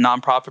sort of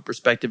nonprofit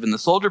perspective and the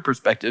soldier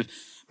perspective,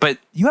 but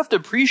you have to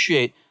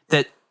appreciate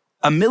that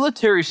a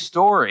military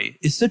story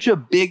is such a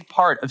big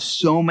part of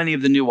so many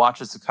of the new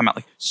watches that come out.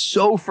 Like,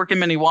 so freaking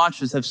many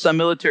watches have some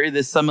military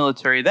this, some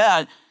military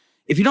that.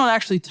 If you don't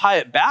actually tie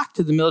it back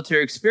to the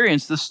military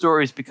experience, the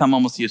stories become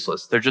almost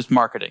useless. They're just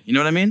marketing. You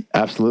know what I mean?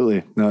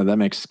 Absolutely. No, that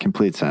makes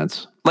complete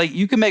sense. Like,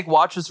 you can make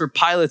watches for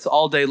pilots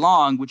all day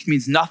long, which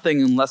means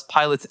nothing unless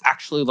pilots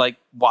actually like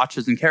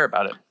watches and care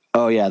about it.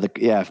 Oh yeah,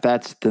 if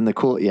that's then the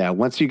cool. Yeah,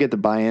 once you get the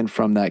buy-in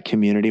from that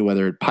community,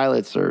 whether it's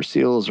pilots or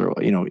SEALs or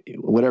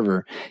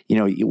whatever,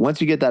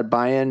 once you get that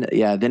buy-in,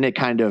 yeah, then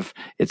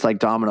it's like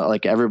domino.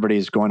 Like,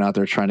 everybody's going out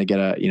there trying to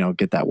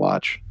get that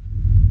watch.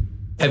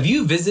 Have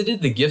you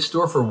visited the gift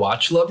store for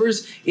watch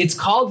lovers? It's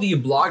called the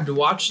Blog to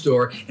Watch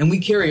store, and we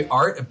carry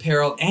art,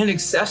 apparel, and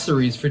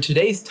accessories for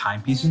today's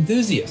timepiece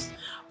enthusiasts.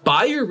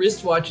 Buy your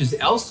wristwatches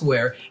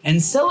elsewhere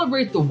and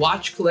celebrate the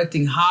watch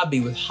collecting hobby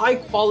with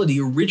high-quality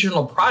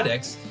original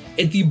products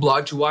at the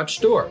Blog to Watch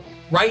store.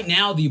 Right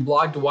now, the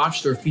Blog to Watch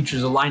store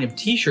features a line of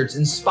t-shirts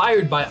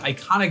inspired by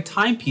iconic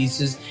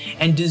timepieces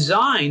and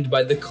designed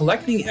by the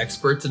collecting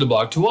experts at the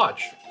Blog to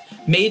Watch.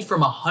 Made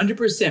from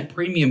 100%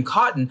 premium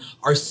cotton,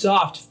 our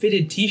soft,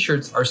 fitted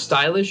t-shirts are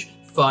stylish,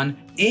 fun,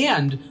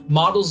 and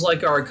models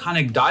like our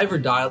iconic diver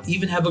dial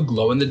even have a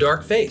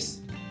glow-in-the-dark face.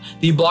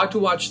 The Blog to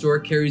Watch store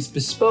carries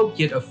bespoke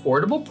yet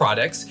affordable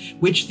products,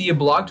 which the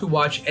Blog to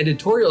Watch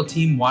editorial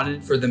team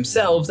wanted for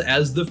themselves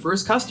as the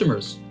first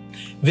customers.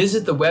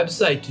 Visit the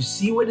website to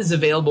see what is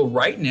available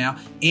right now,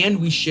 and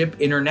we ship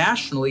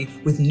internationally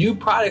with new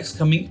products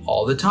coming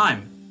all the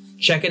time.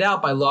 Check it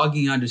out by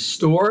logging on to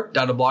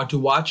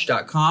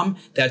store.ablogtowatch.com.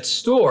 That's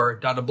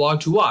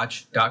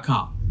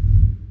store.ablogtowatch.com.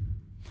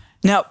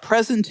 Now,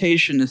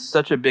 presentation is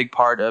such a big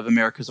part of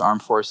America's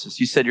armed forces.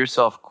 You said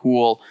yourself,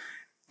 cool.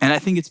 And I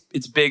think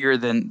it's bigger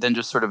than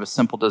just sort of a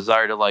simple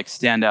desire to like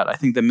stand out. I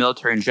think the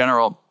military in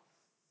general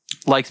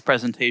likes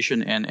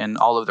presentation and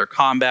all of their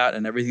combat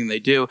and everything they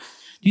do.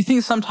 Do you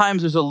think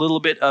sometimes there's a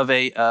little bit of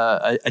a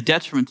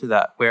detriment to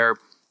that, where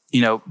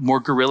more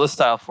guerrilla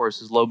style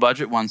forces, low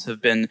budget ones, have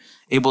been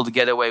able to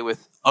get away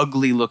with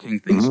ugly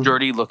looking things,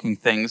 dirty looking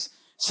things,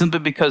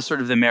 simply because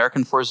sort of the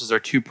American forces are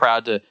too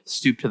proud to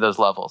stoop to those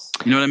levels?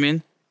 You know what I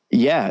mean?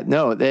 Yeah,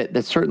 no,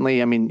 that's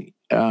certainly, I mean,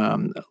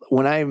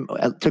 when I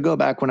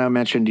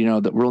mentioned,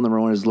 the rule number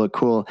one is look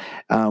cool,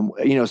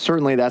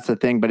 certainly that's the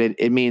thing, but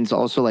it means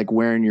also like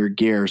wearing your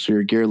gear. So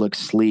your gear looks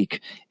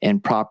sleek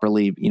and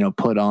properly,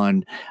 put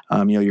on,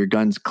 your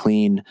gun's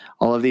clean,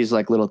 all of these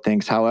like little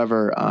things.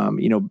 However,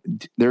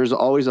 there's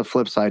always a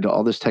flip side to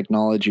all this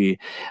technology.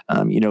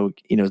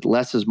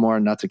 Less is more,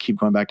 not to keep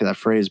going back to that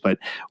phrase, but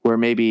where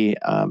maybe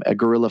a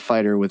guerrilla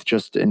fighter with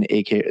just an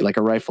AK, like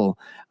a rifle,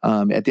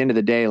 at the end of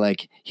the day,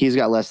 like, he's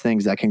got less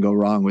things that can go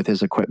wrong with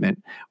his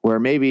equipment, where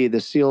maybe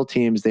the SEAL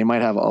teams, they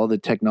might have all the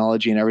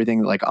technology and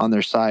everything like on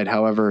their side.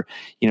 However,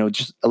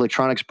 just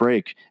electronics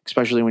break,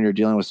 especially when you're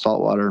dealing with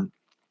saltwater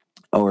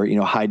or,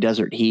 high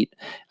desert heat.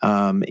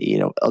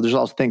 There's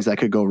all things that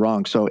could go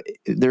wrong. So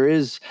there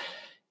is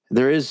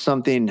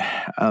something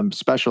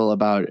special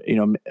about,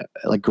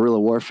 like guerrilla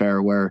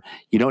warfare, where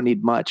you don't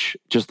need much,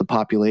 just the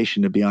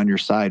population to be on your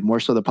side, more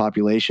so the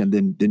population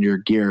than your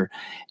gear.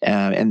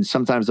 And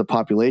sometimes the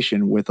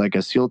population with like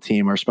a SEAL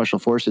team or special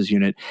forces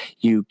unit,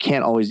 you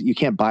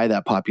can't buy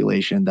that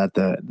population that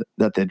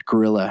the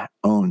guerrilla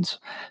owns.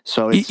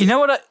 So it's,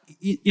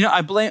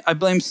 I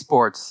blame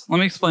sports. Let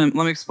me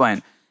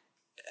explain.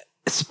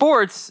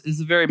 Sports is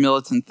a very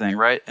militant thing,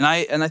 right? And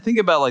I think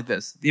about it like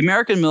this. The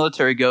American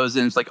military goes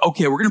in, it's like,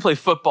 okay, we're going to play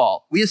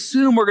football. We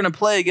assume we're going to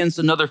play against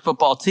another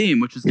football team,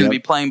 which is going to be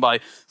playing by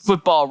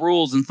football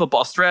rules and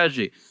football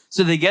strategy.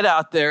 So they get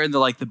out there and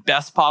they're like the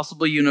best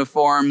possible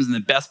uniforms and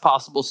the best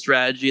possible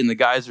strategy, and the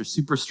guys are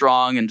super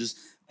strong and just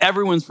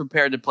everyone's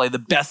prepared to play the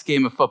best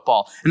game of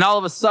football. And all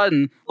of a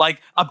sudden, like,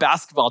 a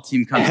basketball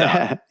team comes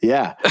out.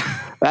 Yeah.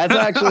 That's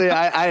actually,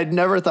 I had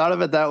never thought of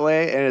it that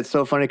way. And it's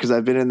so funny because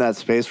I've been in that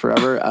space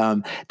forever.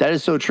 That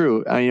is so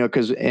true.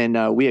 Because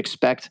we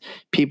expect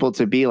people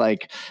to be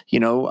like,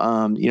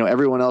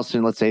 everyone else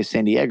in, let's say,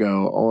 San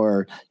Diego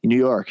or New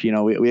York,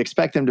 we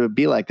expect them to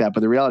be like that. But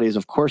the reality is,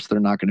 of course, they're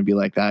not going to be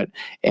like that.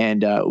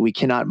 And we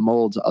cannot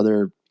mold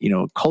other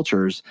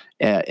cultures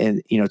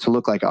and to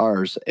look like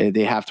ours.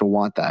 They have to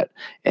want that,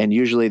 and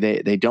usually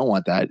they don't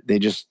want that. They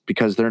just,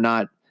 because they're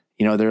not,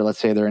 let's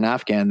say they're an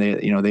Afghan,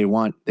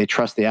 they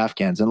trust the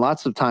Afghans, and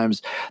lots of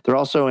times they're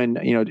also in,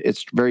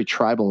 it's very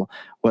tribal,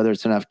 whether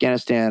it's in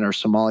Afghanistan or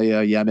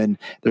Somalia, Yemen.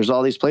 There's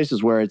all these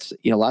places where it's,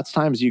 lots of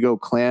times you go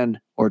clan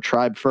or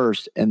tribe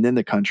first and then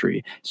the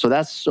country. So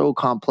that's so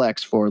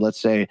complex for, let's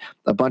say,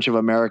 a bunch of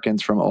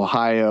Americans from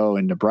Ohio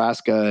and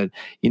Nebraska.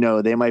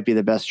 They might be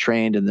the best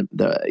trained and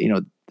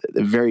the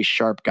very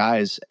sharp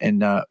guys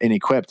and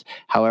equipped.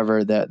 However,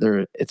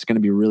 it's going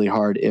to be really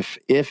hard,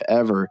 if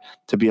ever,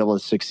 to be able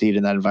to succeed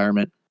in that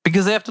environment.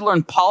 Because they have to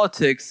learn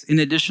politics in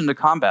addition to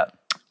combat.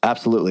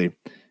 Absolutely.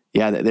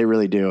 Yeah, they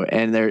really do,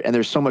 and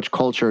there's so much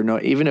culture. No,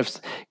 even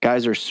if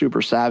guys are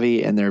super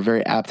savvy and they're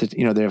very apt,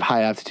 they have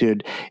high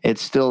aptitude.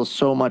 It's still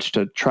so much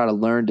to try to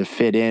learn to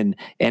fit in.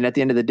 And at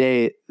the end of the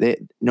day,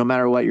 no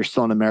matter what, you're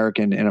still an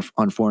American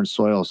on foreign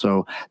soil,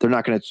 so they're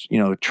not going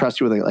to trust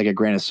you with a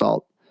grain of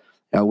salt.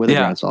 With a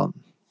grain of salt.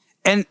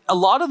 And a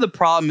lot of the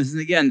problem is,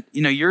 and again,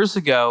 years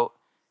ago,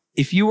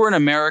 if you were an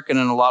American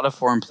in a lot of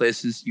foreign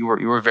places, you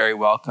were very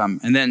welcome.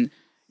 And then,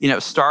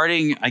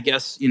 starting, I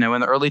guess, in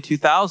the early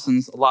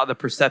 2000s, a lot of the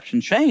perception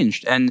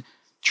changed. And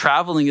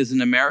traveling as an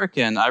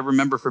American, I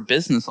remember for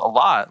business a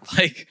lot,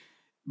 like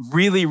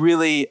really,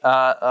 really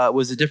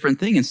was a different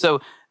thing. And so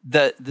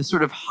the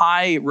sort of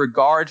high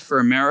regard for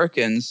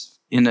Americans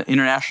in an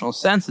international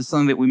sense is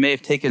something that we may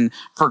have taken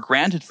for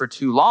granted for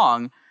too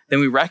long. Then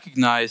we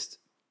recognized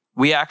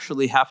we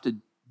actually have to,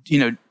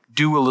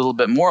 do a little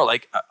bit more.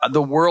 Like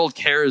the world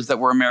cares that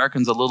we're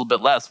Americans a little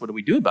bit less. What do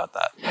we do about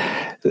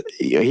that?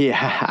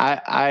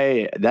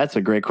 Yeah, that's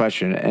a great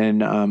question.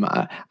 And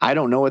I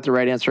don't know what the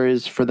right answer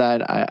is for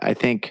that. I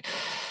think,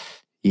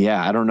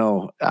 I don't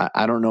know.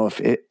 I don't know if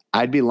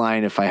I'd be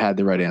lying if I had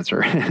the right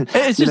answer.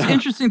 It's just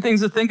interesting things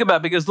to think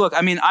about because look,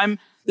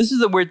 this is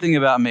the weird thing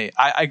about me.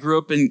 I grew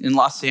up in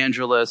Los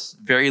Angeles,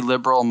 very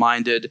liberal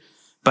minded.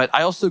 But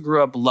I also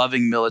grew up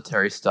loving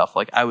military stuff.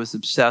 Like I was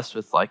obsessed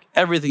with like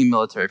everything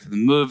military, from the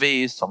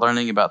movies to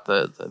learning about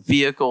the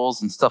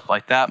vehicles and stuff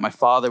like that. My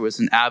father was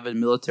an avid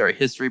military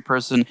history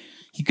person.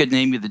 He could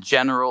name me the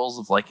generals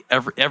of like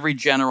every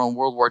general in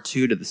World War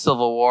II to the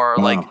Civil War,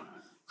 like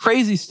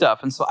crazy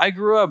stuff. And so I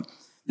grew up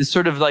this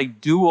sort of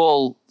like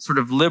dual sort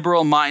of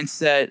liberal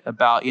mindset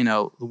about,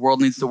 the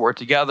world needs to work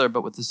together,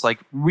 but with this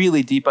like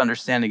really deep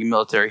understanding of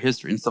military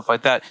history and stuff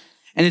like that.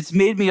 And it's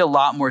made me a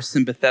lot more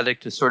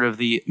sympathetic to sort of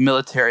the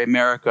military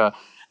America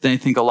than I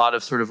think a lot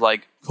of sort of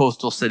like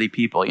coastal city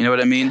people. You know what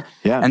I mean?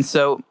 Yeah. And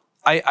so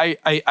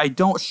I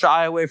don't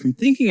shy away from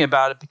thinking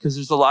about it because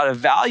there's a lot of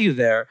value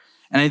there.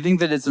 And I think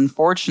that it's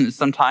unfortunate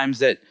sometimes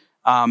that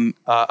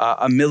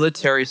a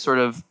military sort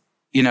of,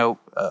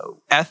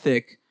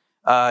 ethic,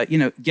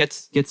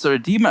 gets sort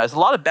of demonized. A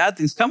lot of bad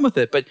things come with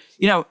it. But,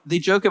 they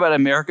joke about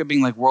America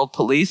being like world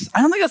police.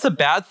 I don't think that's a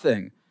bad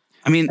thing.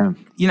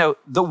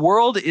 The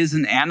world is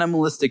an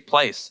animalistic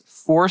place.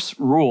 Force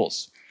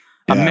rules.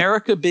 Yeah.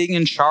 America being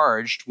in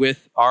charge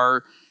with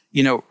our,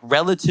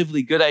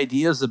 relatively good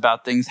ideas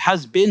about things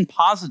has been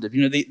positive.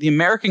 The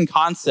American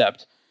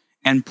concept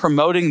and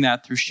promoting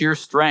that through sheer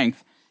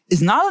strength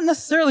is not a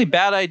necessarily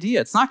bad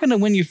idea. It's not going to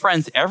win you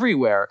friends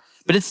everywhere,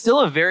 but it's still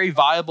a very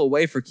viable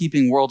way for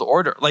keeping world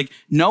order. Like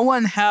no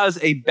one has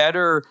a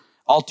better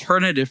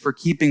alternative for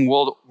keeping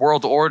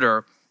world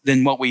order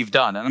than what we've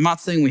done. And I'm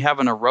not saying we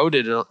haven't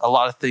eroded a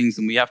lot of things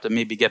and we have to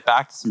maybe get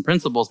back to some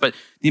principles, but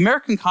the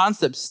American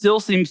concept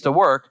still seems to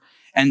work.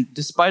 And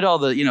despite all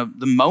the,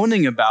 the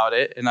moaning about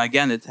it, and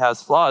again, it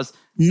has flaws,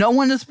 no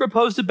one has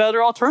proposed a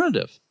better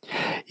alternative.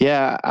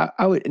 Yeah,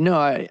 I hear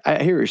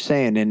what you're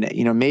saying. And,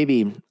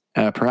 maybe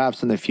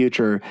perhaps in the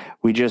future,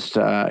 we just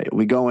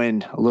we go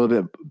in a little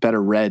bit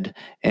better read,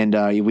 and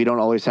we don't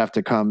always have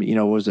to come.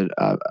 What was it,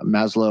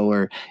 Maslow?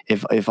 Or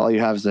if all you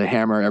have is a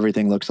hammer,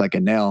 everything looks like a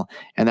nail,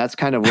 and that's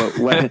kind of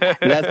what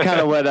that's kind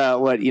of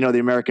what the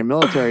American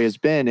military has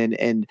been,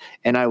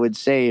 and I would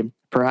say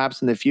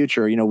perhaps in the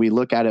future, we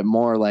look at it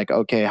more like,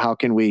 okay, how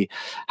can we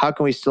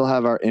still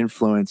have our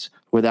influence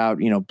without,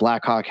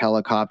 Black Hawk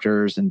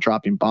helicopters and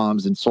dropping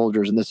bombs and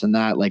soldiers and this and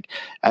that. Like,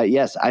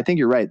 yes, I think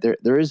you're right.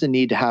 There is a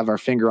need to have our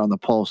finger on the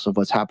pulse of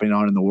what's happening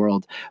on in the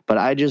world. But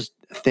I just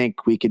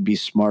think we could be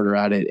smarter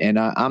at it. And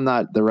I'm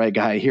not the right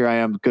guy. Here I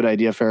am, good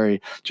idea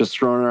fairy, just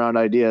throwing around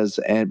ideas.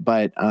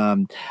 But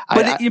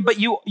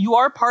you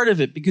are part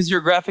of it because you're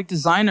a graphic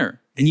designer.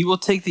 And you will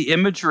take the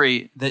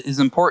imagery that is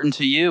important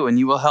to you and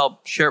you will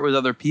help share it with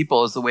other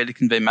people as a way to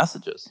convey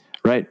messages.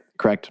 Right.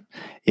 Correct.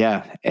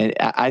 Yeah. And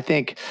I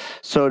think,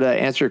 so to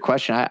answer your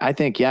question, I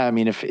think,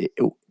 if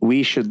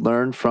we should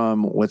learn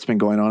from what's been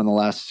going on in the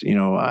last,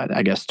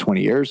 I guess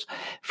 20 years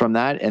from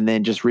that, and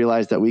then just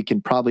realize that we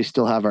can probably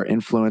still have our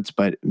influence,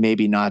 but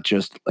maybe not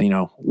just,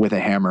 with a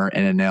hammer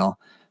and a nail.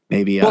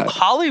 Maybe. Well,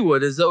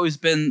 Hollywood has always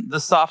been the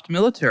soft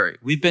military.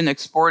 We've been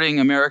exporting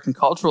American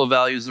cultural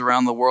values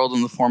around the world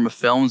in the form of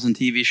films and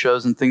TV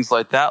shows and things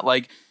like that.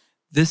 Like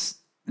this,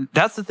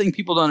 that's the thing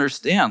people don't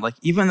understand. Like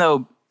even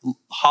though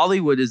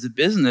Hollywood is a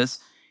business,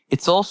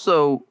 it's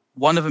also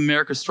one of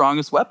America's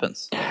strongest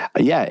weapons.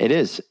 Yeah, it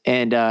is.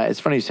 And it's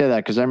funny you say that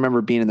because I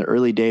remember being in the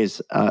early days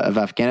of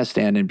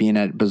Afghanistan and being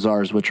at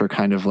bazaars, which are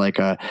kind of like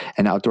an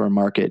outdoor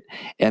market.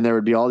 And there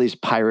would be all these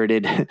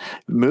pirated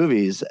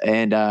movies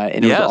and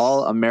it was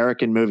all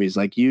American movies.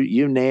 Like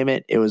you name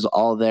it, it was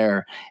all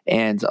there.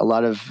 And a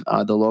lot of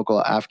the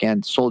local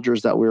Afghan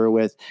soldiers that we were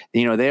with,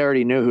 they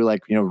already knew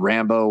who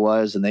Rambo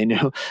was, and they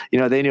knew,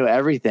 they knew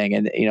everything.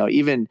 And,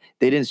 even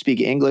they didn't speak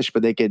English,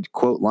 but they could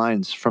quote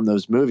lines from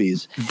those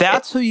movies.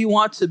 That's who you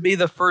want to be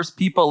the first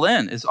people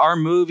in, is our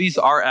movies,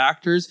 our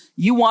actors.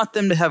 You want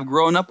them to have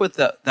grown up with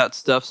that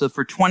stuff. So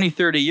for 20,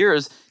 30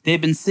 years, they've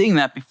been seeing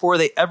that before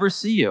they ever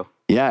see you.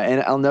 Yeah,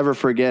 and I'll never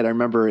forget. I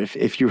remember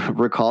if you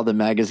recall the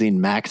magazine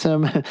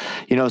Maxim, so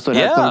it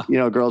had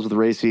some, girls with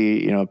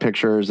racy,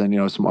 pictures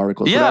and some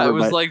articles. Yeah, whatever,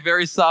 it was like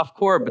very soft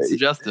core but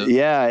suggestive.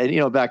 Yeah,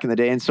 and back in the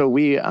day, and so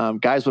we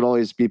guys would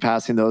always be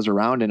passing those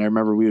around, and I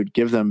remember we would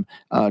give them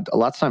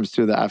lots of times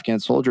to the Afghan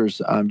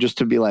soldiers just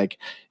to be like,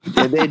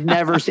 they'd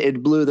never.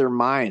 It blew their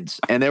minds,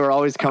 and they were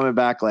always coming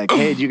back like,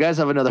 "Hey, do you guys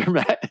have another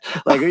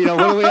like, what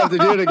do we have to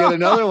do to get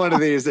another one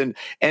of these?" And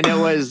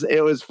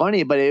it was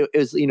funny, but it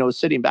was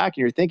sitting back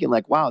and you're thinking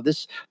like, wow,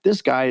 this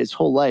guy his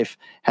whole life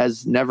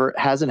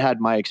hasn't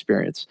had my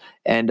experience,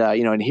 and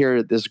and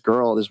here this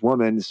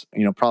woman's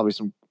probably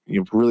some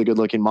really good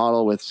looking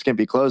model with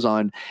skimpy clothes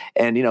on,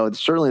 and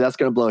certainly that's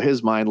going to blow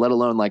his mind, let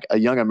alone like a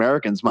young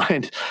American's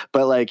mind.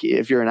 But like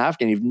if you're an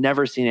Afghan, you've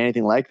never seen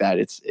anything like that.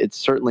 It's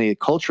certainly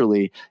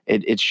culturally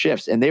it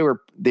shifts, and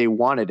they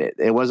wanted it.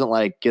 It wasn't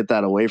like, get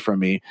that away from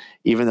me,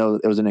 even though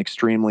it was an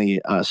extremely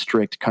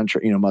strict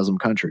country, Muslim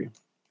country.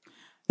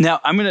 Now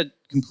I'm going to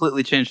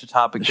completely change the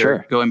topic here,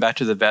 Sure. going back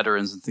to the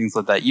veterans and things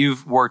like that.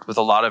 You've worked with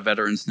a lot of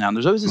veterans now, and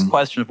there's always this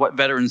question of what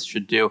veterans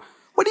should do.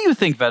 What do you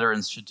think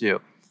veterans should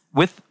do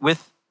with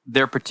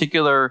their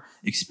particular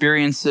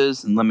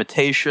experiences and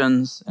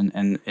limitations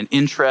and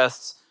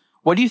interests?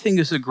 What do you think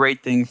is a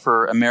great thing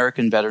for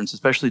American veterans,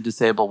 especially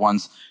disabled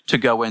ones, to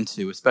go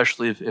into,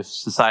 especially if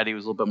society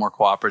was a little bit more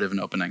cooperative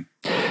and opening?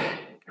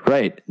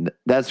 Right.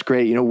 That's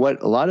great.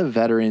 What a lot of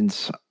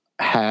veterans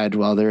had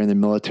while they're in the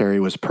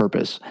military was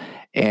purpose.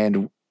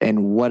 And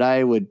what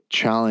I would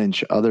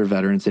challenge other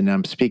veterans, and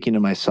I'm speaking to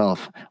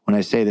myself when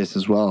I say this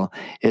as well,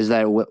 is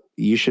that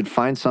you should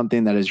find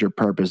something that is your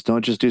purpose.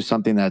 Don't just do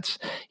something that's,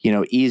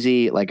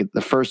 easy, like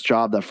the first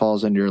job that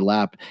falls into your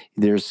lap.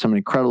 There's some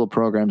incredible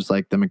programs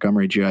like the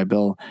Montgomery GI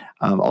Bill,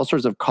 all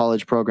sorts of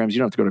college programs. You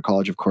don't have to go to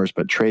college, of course,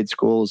 but trade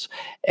schools.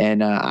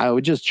 And I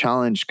would just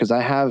challenge, because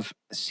I have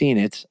seen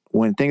it,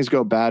 when things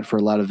go bad for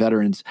a lot of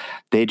veterans,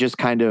 they just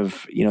kind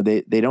of,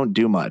 they don't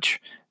do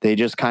much. They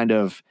just kind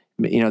of,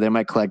 they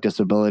might collect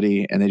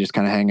disability and they just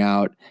kind of hang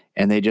out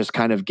and they just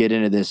kind of get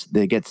into this,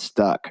 they get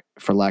stuck,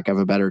 for lack of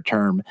a better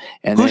term.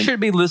 And who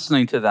should be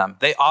listening to them?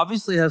 They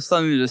obviously have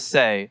something to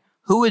say.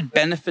 Who would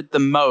benefit the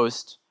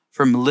most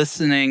from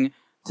listening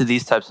to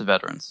these types of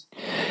veterans?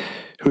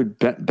 Who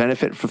would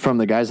benefit from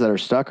the guys that are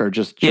stuck, or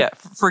just... Yeah,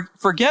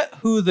 forget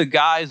who the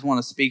guys want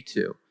to speak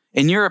to.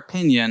 In your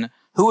opinion,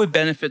 who would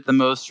benefit the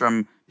most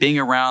from being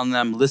around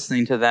them,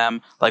 listening to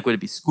them? Like, would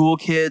it be school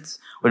kids?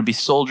 Would it be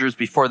soldiers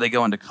before they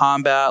go into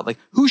combat? Like,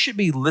 who should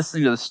be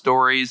listening to the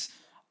stories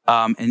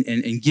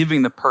and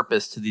giving the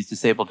purpose to these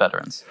disabled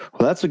veterans?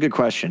 Well, that's a good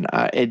question.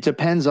 It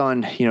depends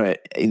on,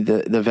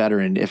 the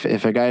veteran.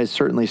 If a guy is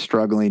certainly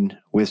struggling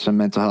with some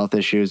mental health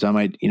issues,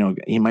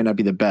 he might not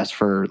be the best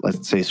for,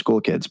 let's say,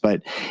 school kids,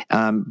 but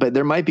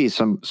there might be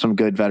some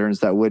good veterans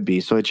that would be.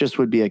 So it just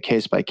would be a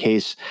case by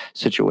case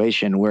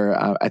situation where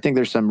I think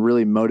there's some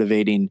really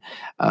motivated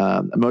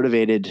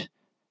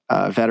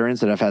veterans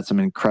that have had some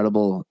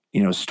incredible,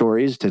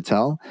 stories to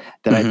tell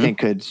that I think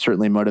could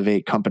certainly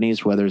motivate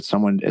companies, whether it's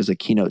someone as a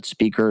keynote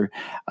speaker.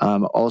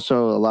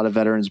 Also, a lot of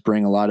veterans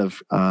bring a lot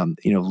of,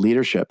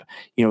 leadership.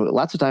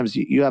 Lots of times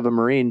you have a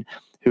Marine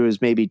who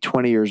is maybe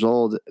 20 years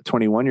old,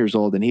 21 years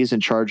old, and he's in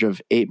charge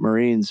of 8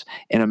 Marines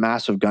in a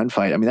massive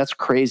gunfight. I mean, that's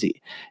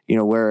crazy,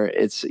 where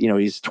it's,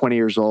 he's 20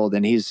 years old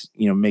and he's,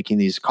 making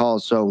these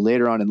calls. So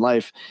later on in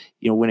life,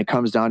 when it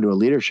comes down to a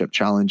leadership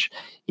challenge,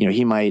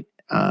 he might,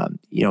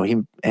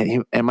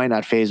 it might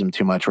not faze him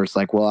too much, where it's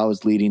like, well, I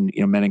was leading,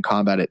 men in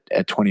combat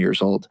at 20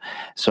 years old.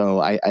 So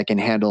I can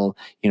handle,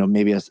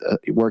 maybe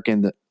work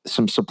in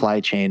some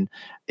supply chain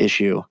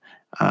issue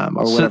or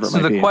whatever it might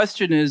be. So the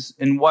question is,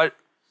 in what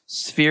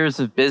spheres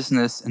of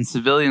business and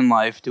civilian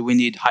life do we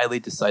need highly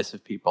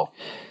decisive people?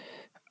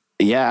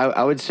 Yeah,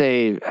 I would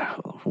say,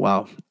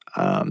 well,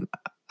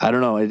 I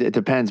don't know. It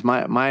depends.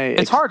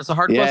 It's hard. It's a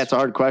hard question. Yeah, it's a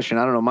hard question.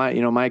 I don't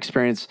know. My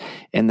experience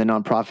in the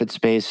nonprofit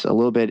space, a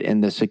little bit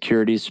in the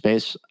security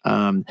space.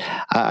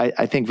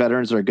 I think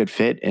veterans are a good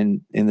fit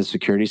in the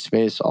security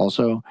space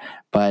also.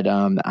 But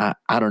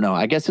I don't know.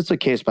 I guess it's a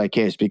case by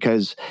case,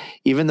 because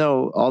even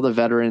though all the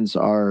veterans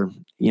are,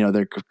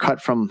 they're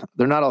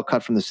not all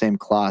cut from the same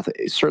cloth.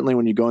 Certainly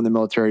when you go in the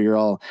military, you're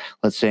all,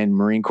 let's say, in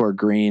Marine Corps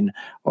green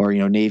or,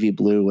 Navy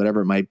blue,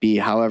 whatever it might be.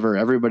 However,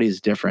 everybody's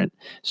different.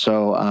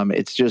 So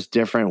it's just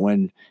different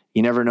when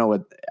you never know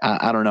what,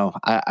 I don't know.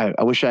 I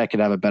wish I could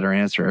have a better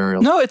answer,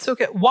 Ariel. No, it's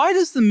okay. Why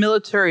does the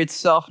military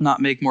itself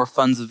not make more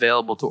funds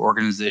available to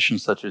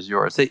organizations such as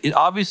yours? It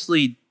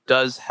obviously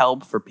does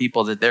help for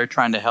people that they're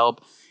trying to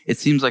help. It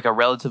seems like a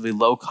relatively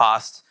low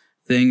cost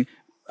thing.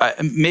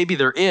 Maybe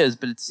there is,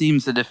 but it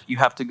seems that if you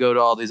have to go to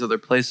all these other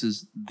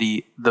places,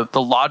 the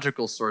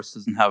logical source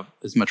doesn't have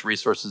as much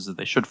resources as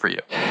they should for you.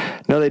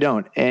 No, they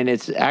don't. And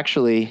it's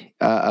actually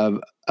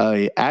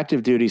a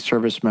active duty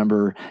service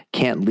member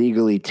can't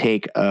legally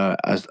take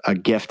a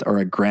gift or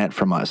a grant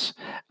from us.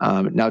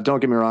 Now, don't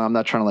get me wrong. I'm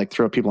not trying to like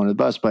throw people under the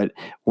bus, but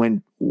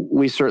when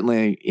we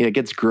certainly, it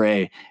gets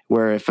gray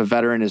where if a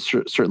veteran is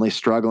certainly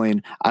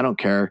struggling, I don't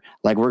care.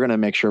 Like, we're going to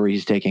make sure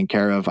he's taken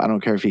care of. I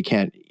don't care if he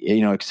can't,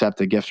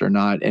 accept a gift or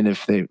not. And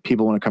if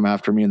people want to come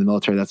after me in the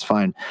military, that's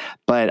fine.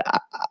 But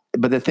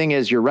the thing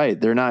is, you're right.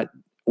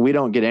 We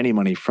don't get any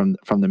money from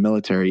the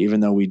military, even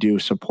though we do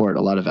support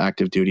a lot of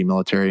active duty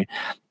military.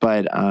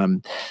 But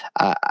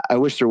I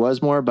wish there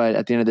was more. But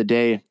at the end of the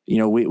day,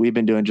 we've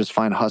been doing just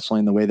fine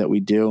hustling the way that we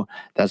do.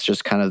 That's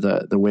just kind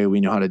of the way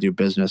we know how to do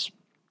business.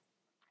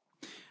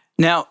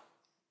 Now,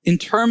 in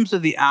terms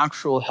of the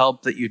actual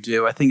help that you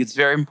do, I think it's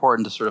very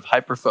important to sort of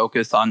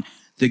hyper-focus on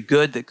the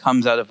good that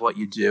comes out of what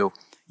you do.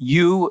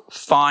 You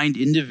find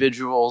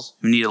individuals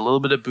who need a little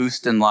bit of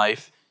boost in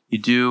life. You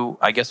do,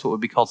 I guess, what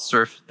would be called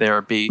surf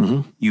therapy.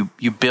 Mm-hmm.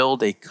 You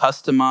build a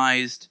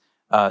customized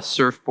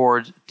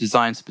surfboard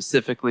designed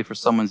specifically for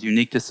someone's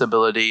unique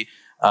disability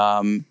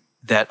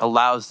that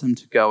allows them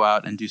to go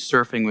out and do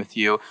surfing with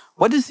you.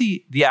 What is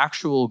the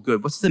actual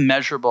good? What's the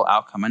measurable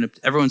outcome? I know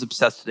everyone's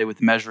obsessed today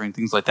with measuring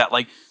things like that.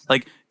 Like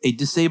a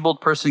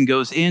disabled person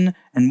goes in,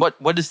 and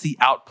what is the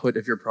output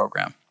of your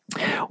program?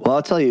 Well,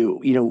 I'll tell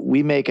you,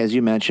 we make, as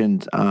you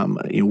mentioned,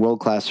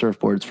 world-class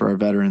surfboards for our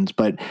veterans.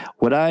 But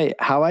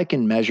how I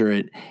can measure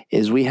it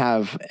is we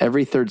have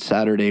every third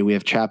Saturday, we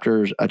have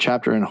a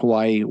chapter in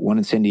Hawaii, one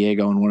in San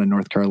Diego, and one in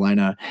North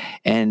Carolina.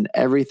 And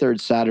every third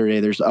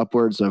Saturday, there's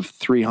upwards of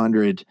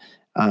 300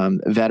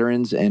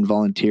 veterans and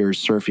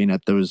volunteers surfing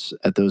at those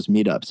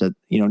meetups.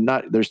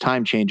 There's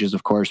time changes,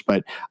 of course,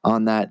 but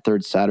on that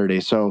third Saturday.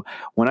 So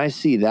when I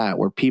see that,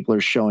 where people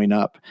are showing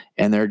up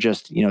and they're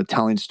just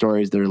telling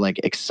stories, they're like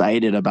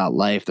excited about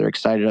life, they're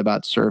excited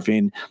about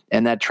surfing,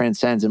 and that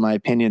transcends, in my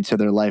opinion, to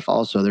their life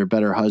also. They're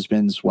better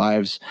husbands,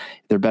 wives,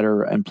 they're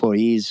better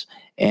employees,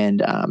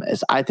 and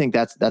I think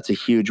that's a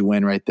huge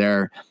win right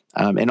there.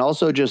 And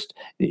also just,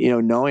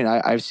 knowing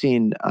I've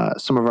seen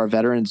some of our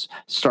veterans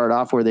start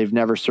off where they've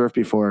never surfed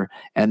before.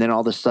 And then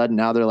all of a sudden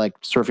now they're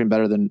like surfing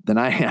better than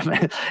I am.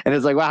 And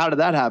it's like, well, how did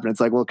that happen? It's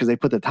like, well, because they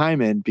put the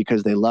time in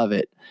because they love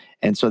it.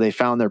 And so they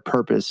found their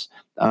purpose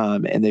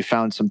and they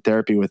found some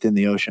therapy within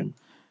the ocean.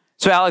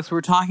 So, Alex, we're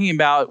talking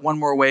about One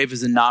More Wave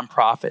as a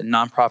nonprofit and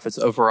nonprofits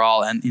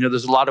overall. And,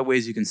 there's a lot of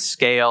ways you can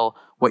scale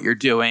what you're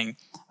doing.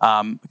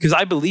 Because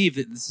I believe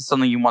that this is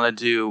something you want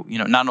to do,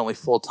 not only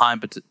full time,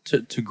 but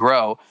to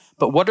grow.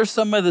 But what are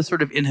some of the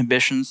sort of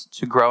inhibitions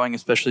to growing,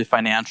 especially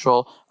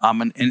financial?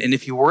 And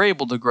if you were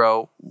able to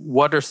grow,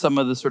 what are some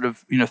of the sort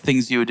of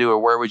things you would do, or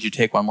where would you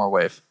take One More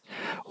Wave?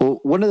 Well,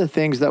 one of the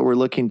things that we're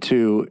looking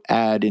to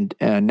add in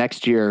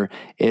next year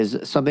is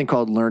something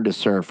called Learn to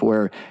Surf,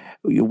 where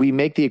we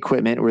make the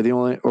equipment. We're the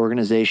only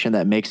organization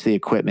that makes the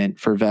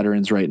equipment for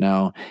veterans right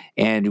now.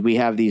 And we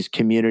have these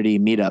community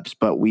meetups,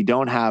 but we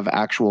don't have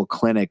actual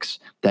clinics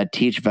that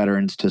teach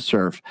veterans to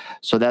surf.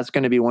 So that's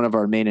going to be one of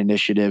our main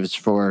initiatives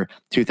for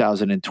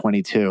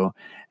 2022.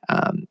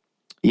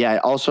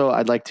 Also,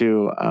 I'd like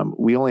to,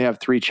 we only have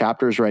 3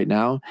 chapters right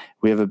now.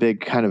 We have a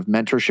big kind of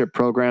mentorship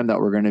program that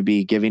we're going to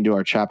be giving to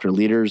our chapter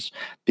leaders,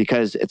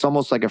 because it's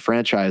almost like a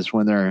franchise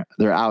when they're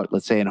out,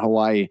 let's say in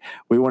Hawaii.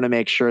 We want to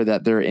make sure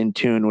that they're in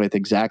tune with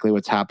exactly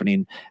what's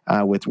happening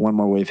with One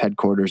More Wave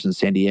headquarters in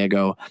San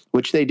Diego,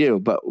 which they do,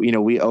 but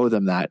we owe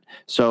them that.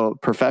 So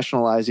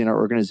professionalizing our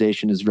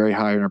organization is very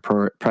high on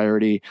our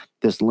priority,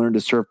 this Learn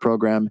to Surf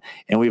program.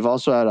 And we've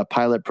also had a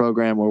pilot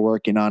program we're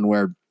working on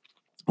where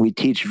we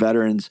teach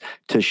veterans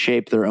to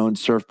shape their own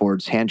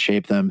surfboards, hand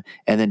shape them,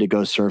 and then to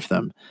go surf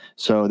them.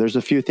 So there's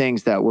a few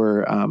things that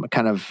we're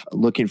kind of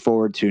looking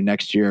forward to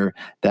next year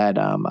that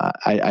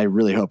I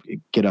really hope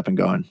get up and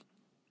going.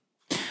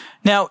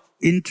 Now,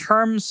 in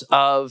terms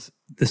of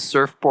the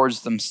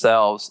surfboards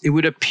themselves, it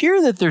would appear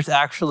that there's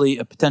actually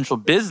a potential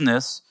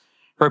business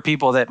for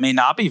people that may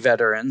not be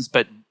veterans,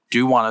 but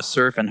do want to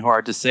surf and who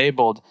are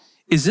disabled.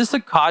 Is this a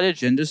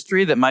cottage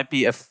industry that might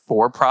be a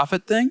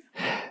for-profit thing?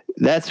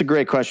 That's a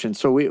great question.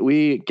 So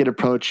we get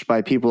approached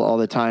by people all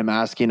the time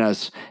asking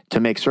us to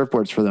make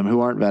surfboards for them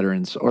who aren't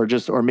veterans, or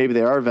maybe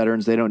they are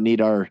veterans. They don't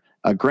need a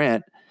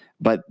grant,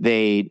 but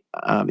they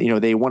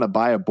want to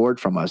buy a board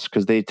from us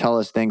because they tell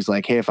us things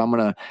like, hey, if I'm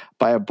going to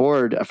buy a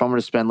board, if I'm going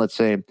to spend, let's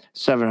say,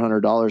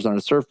 $700 on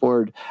a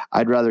surfboard,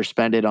 I'd rather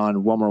spend it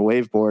on One More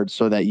Wave board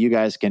so that you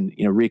guys can,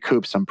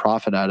 recoup some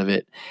profit out of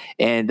it.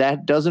 And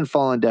that doesn't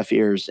fall on deaf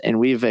ears. And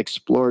we've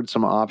explored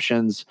some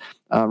options.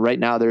 Right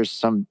now, there's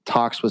some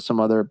talks with some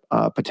other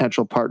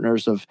potential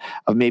partners of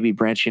maybe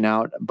branching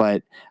out.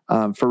 But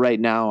for right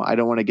now, I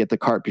don't want to get the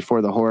cart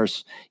before the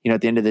horse.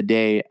 At the end of the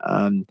day,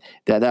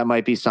 that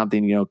might be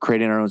something,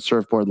 creating our own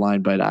surfboard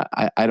line. But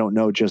I don't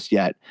know just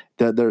yet.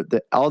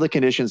 All the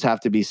conditions have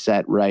to be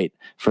set right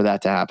for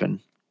that to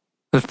happen.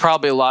 There's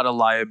probably a lot of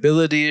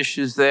liability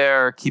issues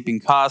there, keeping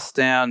costs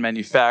down,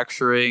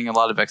 manufacturing, a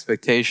lot of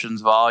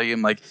expectations,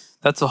 volume. Like,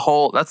 that's a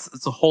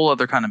whole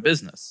other kind of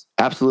business.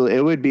 Absolutely.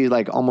 It would be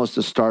like almost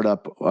a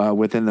startup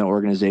within the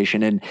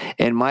organization.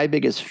 And my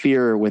biggest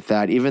fear with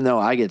that, even though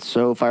I get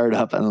so fired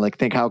up and like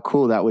think how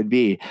cool that would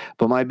be,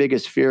 but my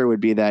biggest fear would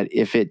be that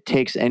if it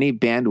takes any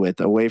bandwidth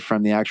away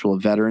from the actual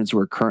veterans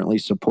we're currently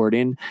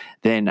supporting,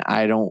 then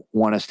I don't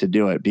want us to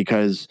do it,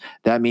 because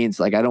that means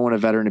like I don't want a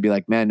veteran to be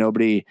like, man,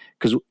 nobody,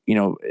 because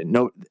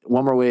no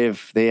One More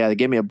Wave, they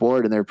gave me a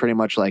board and they're pretty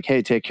much like,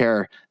 hey, take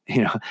care.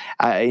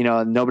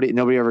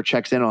 Nobody ever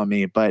checks in on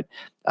me, but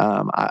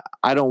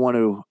I don't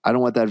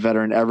want that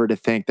veteran ever to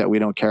think that we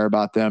don't care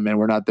about them and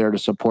we're not there to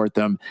support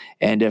them.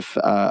 And if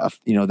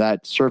that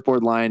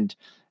surfboard line,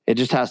 it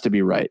just has to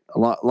be right. A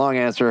long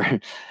answer,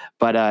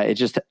 but it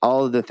just,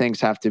 all of the things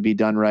have to be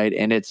done right.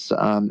 And it's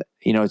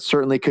it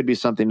certainly could be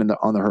something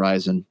on the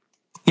horizon.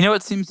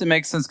 It seems to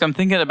make sense. I'm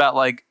thinking about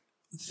like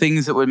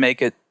things that would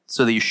make it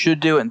so that you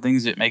should do it and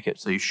things that make it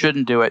so you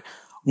shouldn't do it.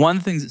 One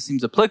of the things that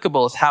seems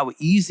applicable is how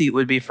easy it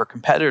would be for a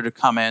competitor to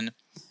come in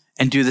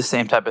and do the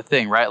same type of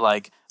thing, right?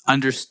 Like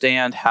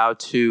understand how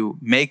to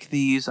make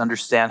these,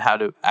 understand how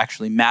to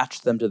actually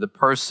match them to the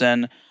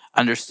person,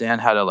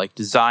 understand how to like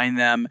design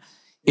them.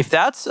 If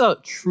that's a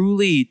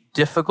truly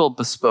difficult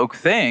bespoke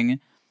thing,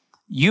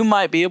 you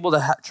might be able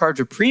to charge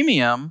a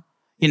premium,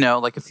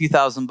 like a few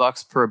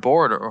 $1,000 per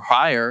board or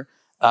higher,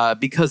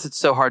 because it's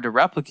so hard to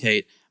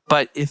replicate.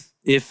 But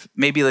if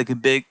maybe like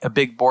a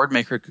big board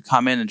maker could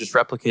come in and just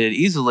replicate it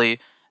easily,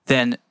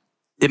 then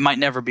it might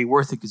never be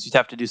worth it, because you'd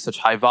have to do such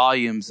high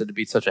volumes that it'd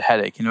be such a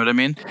headache. You know what I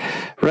mean?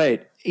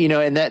 Right.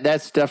 And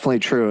that's definitely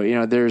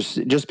true. There's,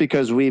 just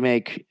because we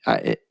make,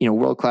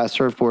 world-class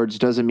surfboards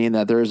doesn't mean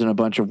that there isn't a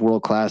bunch of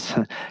world-class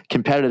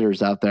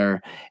competitors out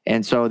there.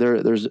 And so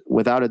there's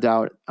without a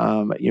doubt,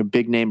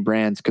 big name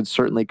brands could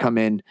certainly come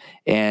in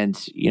and,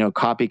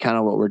 copy kind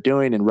of what we're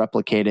doing and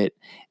replicate it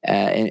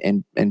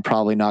and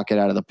probably knock it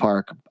out of the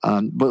park.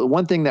 But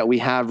one thing that we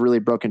have really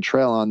broken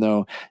trail on,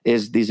 though,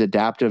 is these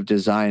adaptive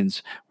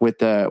designs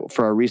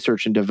for our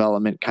research and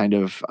development kind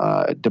of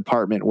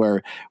department,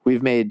 where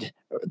we've made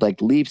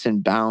like leaps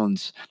and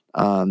bounds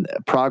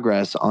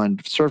progress on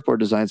surfboard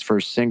designs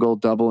for single,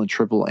 double, and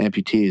triple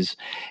amputees.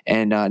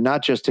 And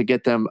not just to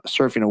get them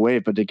surfing a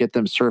wave, but to get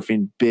them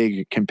surfing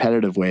big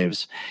competitive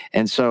waves.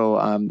 And so,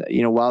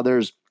 while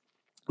there's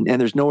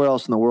nowhere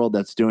else in the world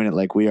that's doing it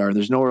like we are,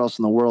 there's nowhere else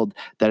in the world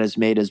that has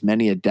made as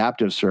many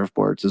adaptive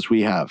surfboards as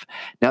we have.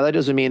 Now, that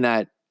doesn't mean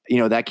that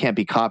that can't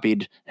be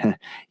copied.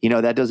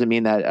 That doesn't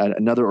mean that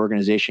another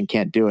organization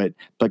can't do it.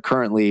 But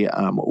currently,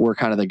 we're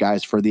kind of the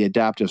guys for the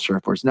adaptive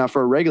surfboards. Now,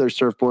 for a regular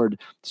surfboard,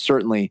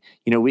 certainly,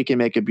 we can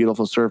make a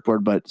beautiful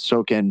surfboard, but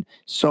so can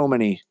so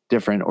many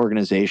different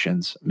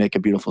organizations make a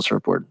beautiful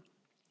surfboard.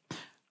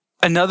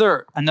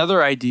 Another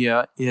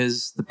idea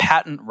is the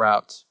patent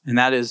route, and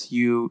that is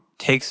you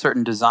take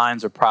certain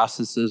designs or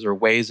processes or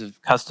ways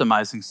of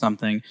customizing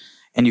something,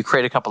 and you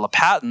create a couple of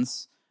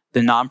patents. The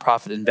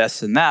nonprofit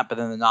invests in that, but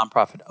then the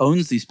nonprofit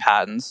owns these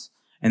patents,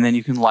 and then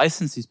you can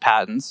license these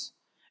patents,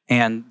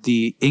 and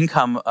the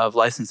income of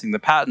licensing the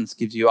patents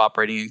gives you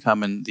operating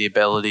income and the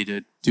ability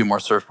to do more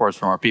surfboards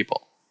for more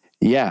people.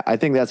 Yeah, I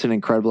think that's an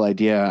incredible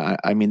idea.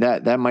 I mean,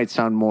 that might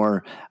sound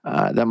more,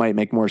 that might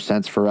make more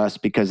sense for us,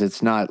 because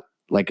it's not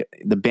like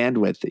the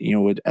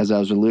bandwidth, as I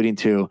was alluding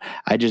to.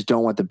 I just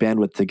don't want the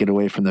bandwidth to get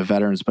away from the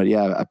veterans. But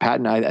yeah, a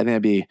patent, I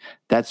think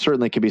that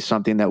certainly could be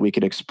something that we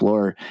could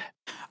explore.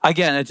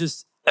 Again, it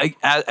just,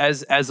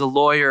 as a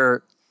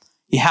lawyer,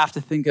 you have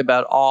to think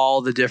about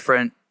all the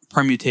different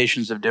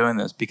permutations of doing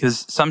this,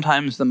 because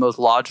sometimes the most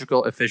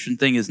logical, efficient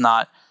thing is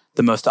not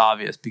the most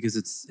obvious, because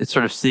it's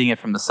sort of seeing it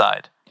from the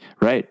side.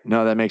 Right.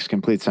 No, that makes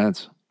complete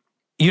sense.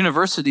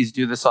 Universities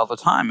do this all the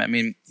time. I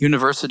mean,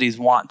 universities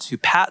want to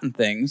patent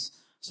things,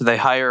 so they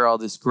hire all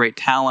this great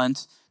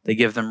talent, they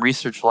give them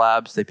research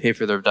labs, they pay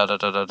for their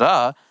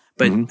da-da-da-da-da.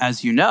 But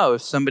as you know,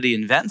 if somebody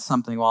invents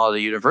something while at a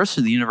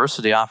university, the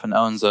university often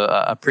owns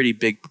a pretty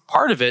big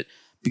part of it,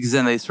 because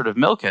then they sort of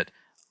milk it.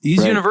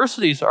 These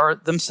universities are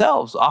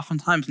themselves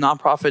oftentimes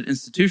nonprofit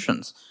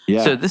institutions.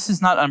 Yeah. So this is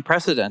not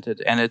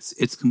unprecedented, and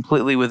it's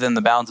completely within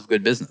the bounds of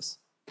good business.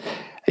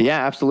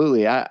 Yeah,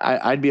 absolutely.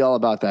 I'd be all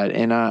about that.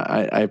 And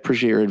I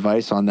appreciate your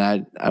advice on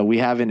that. We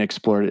haven't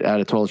explored it out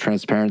of total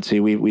transparency.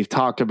 We've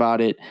talked about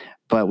it,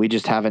 but we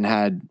just haven't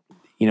had,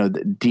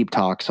 deep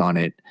talks on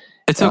it.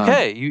 It's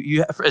okay.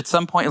 You at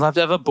some point you'll have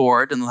to have a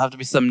board, and there'll have to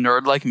be some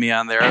nerd like me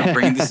on there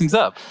bringing these things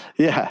up.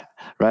 Yeah,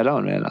 right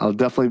on, man. I'll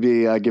definitely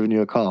be giving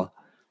you a call.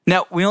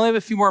 Now, we only have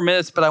a few more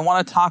minutes, but I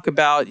want to talk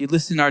about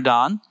Ulysses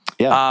Nardon.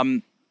 Yeah.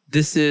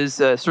 This is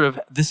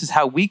this is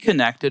how we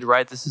connected,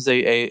 right? This is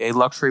a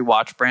luxury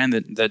watch brand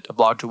that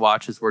Blog to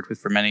Watch has worked with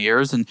for many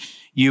years, and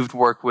you've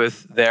worked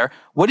with there.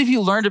 What have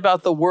you learned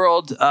about the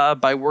world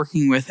by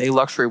working with a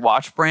luxury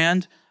watch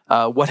brand?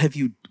 What have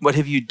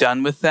you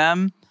done with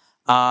them?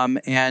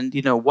 And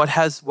what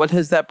has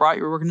that brought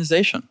your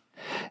organization?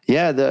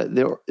 Yeah,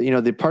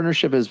 the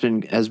partnership has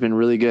been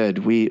really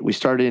good. We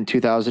started in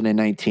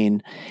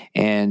 2019,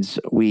 and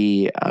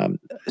we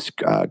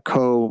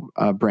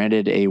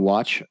co-branded a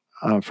watch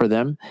for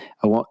them,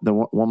 the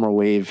One More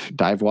Wave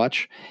dive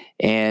watch.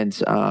 And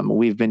they've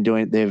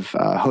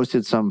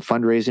hosted some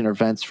fundraising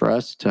events for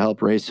us to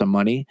help raise some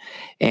money.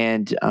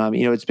 And,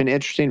 it's been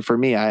interesting for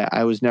me.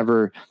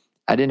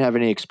 I didn't have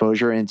any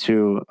exposure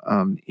into,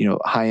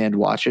 high-end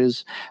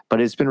watches,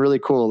 but it's been really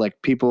cool.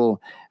 Like,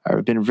 people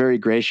have been very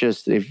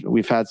gracious.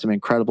 We've had some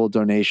incredible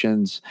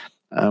donations.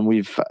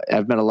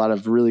 I've met a lot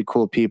of really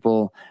cool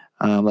people,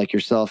 like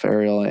yourself,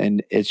 Ariel,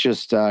 and it's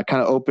just kind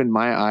of opened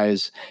my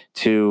eyes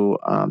to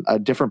a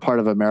different part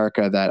of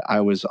America that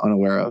I was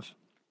unaware of.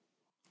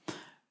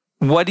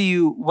 What do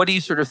you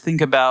sort of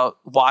think about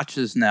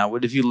watches now?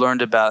 What have you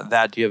learned about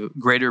that? Do you have a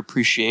greater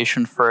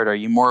appreciation for it? Are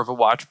you more of a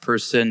watch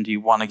person? Do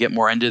you want to get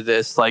more into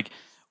this? Like,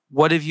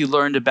 what have you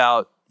learned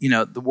about,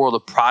 the world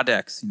of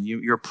products?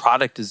 You're a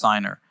product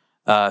designer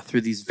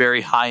through these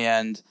very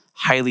high-end,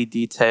 highly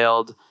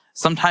detailed,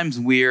 sometimes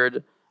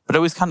weird, but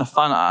always kind of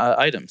fun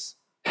items.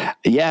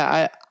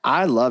 Yeah,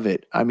 I love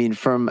it. I mean,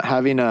 from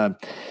having a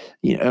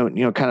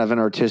kind of an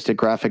artistic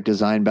graphic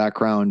design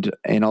background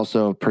and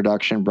also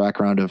production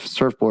background of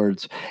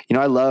surfboards,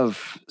 I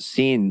love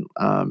seeing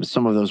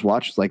some of those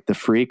watches, like the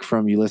Freak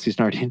from Ulysses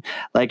Nardin.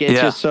 Like,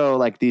 it's just so,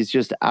 like, these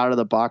just out of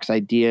the box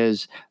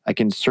ideas. I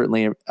can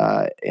certainly,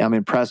 I'm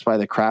impressed by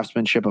the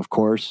craftsmanship, of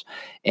course,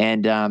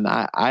 and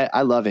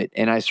I love it.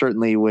 And I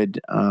certainly would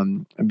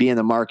be in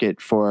the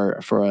market for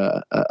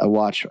a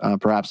watch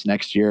perhaps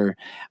next year,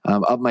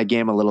 up my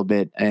game a little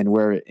bit, and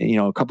where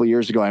a couple of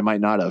years ago I might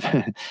not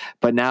have,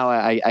 but now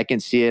I can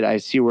see it. I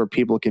see where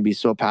people can be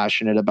so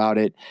passionate about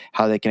it,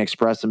 how they can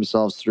express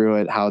themselves through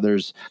it, how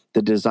there's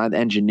the design,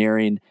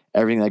 engineering,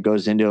 everything that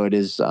goes into it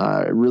is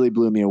it really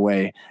blew me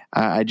away.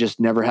 I just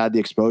never had the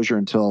exposure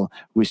until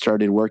we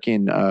started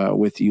working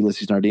with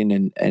Ulysses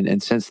Nardin,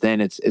 and since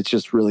then it's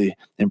just really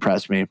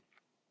impressed me.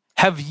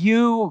 Have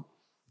you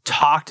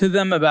talked to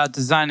them about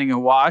designing a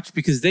watch?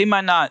 Because they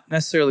might not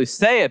necessarily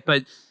say it,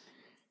 but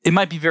it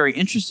might be very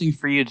interesting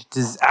for you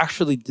to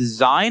actually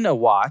design a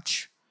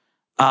watch.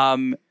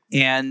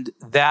 And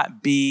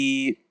that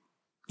be,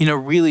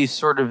 really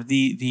sort of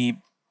the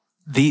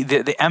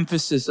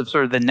emphasis of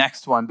sort of the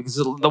next one, because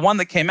the one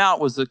that came out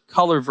was the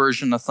color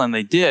version of something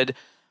they did.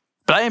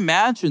 But I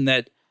imagine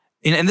that,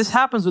 and this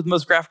happens with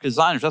most graphic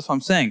designers. That's what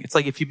I'm saying. It's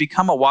like, if you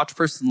become a watch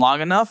person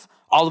long enough,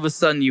 all of a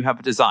sudden you have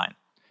a design.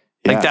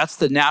 Yeah. Like, that's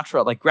the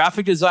natural, like,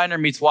 graphic designer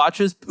meets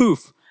watches,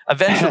 poof.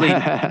 Eventually,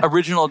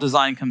 original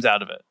design comes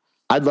out of it.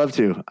 I'd love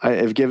to.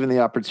 If given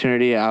the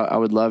opportunity, I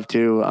would love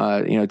to,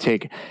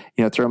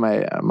 throw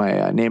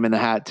my name in the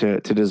hat to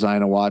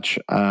design a watch.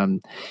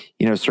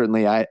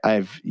 Certainly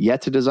I've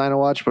yet to design a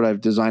watch, but I've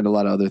designed a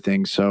lot of other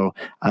things. So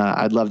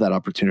I'd love that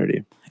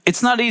opportunity.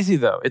 It's not easy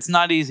though. It's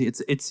not easy.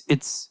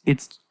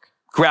 It's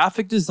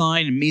graphic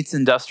design meets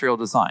industrial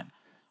design.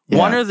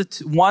 Yeah.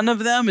 One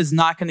of them is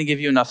not going to give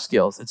you enough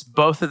skills. It's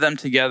both of them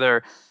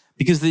together,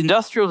 because the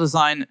industrial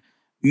design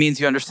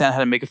means you understand how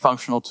to make a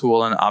functional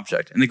tool and an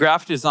object. And the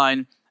graphic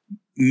design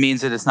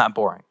means that it's not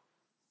boring.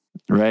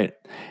 Right.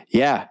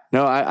 Yeah.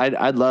 No,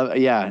 I'd love,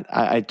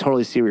 I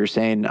totally see what you're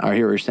saying, or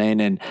hear what you're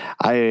saying. And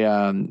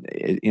I,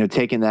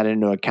 taking that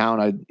into account,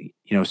 I,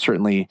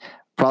 certainly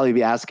probably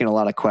be asking a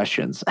lot of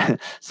questions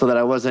so that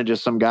I wasn't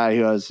just some guy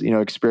who has,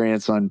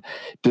 experience on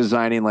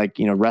designing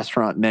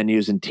restaurant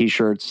menus and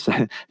t-shirts,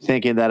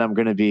 thinking that I'm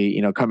going to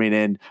be, coming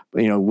in,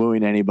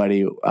 wooing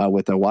anybody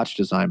with a watch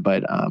design.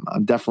 But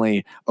I'm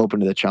definitely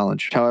open to the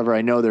challenge. However,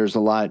 I know there's a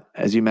lot,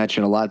 as you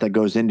mentioned, a lot that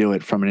goes into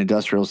it from an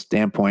industrial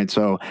standpoint.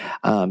 So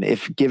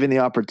if given the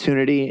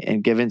opportunity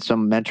and given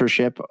some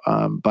mentorship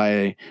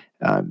by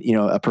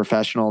a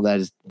professional that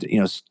is,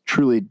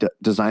 truly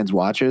designs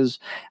watches,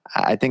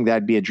 I think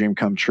that'd be a dream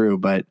come true.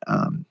 But,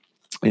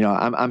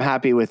 I'm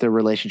happy with the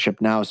relationship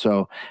now.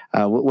 So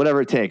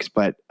whatever it takes,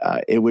 but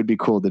it would be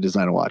cool to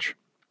design a watch.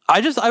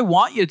 I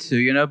want you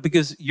to,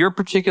 because your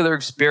particular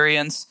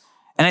experience,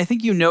 and I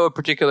think a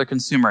particular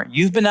consumer,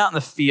 you've been out in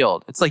the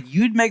field. It's like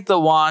you'd make the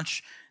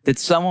watch that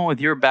someone with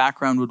your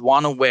background would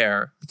want to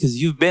wear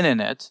because you've been in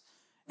it.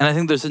 And I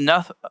think there's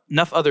enough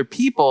other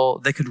people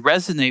that could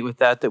resonate with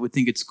that would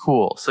think it's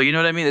cool. So you know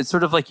what I mean? It's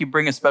sort of like you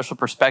bring a special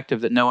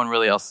perspective that no one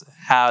really else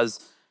has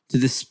to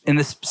this in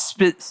this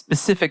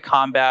specific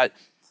combat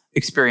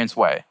experience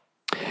way.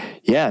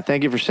 Yeah,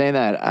 thank you for saying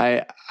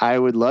that. I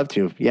would love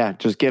to. Yeah,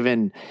 just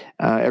given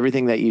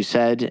everything that you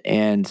said,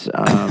 and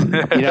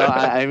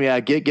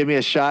give me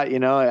a shot.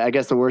 I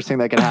guess the worst thing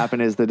that can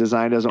happen is the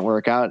design doesn't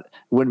work out.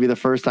 Wouldn't be the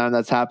first time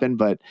that's happened,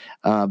 but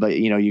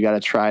you got to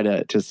try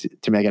to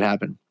make it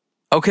happen.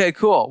 Okay,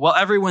 cool. Well,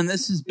 everyone,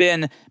 this has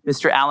been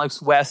Mr.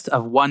 Alex West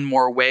of One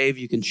More Wave.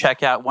 You can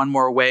check out One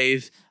More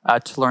Wave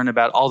to learn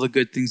about all the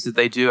good things that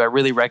they do. I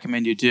really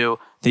recommend you do.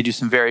 They do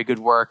some very good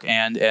work,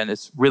 and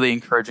it's really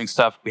encouraging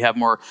stuff. We have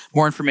more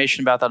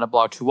information about that on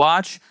Blog to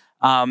Watch.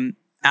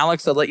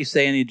 Alex, I'll let you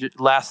say any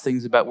last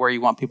things about where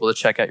you want people to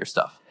check out your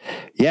stuff.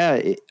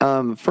 Yeah.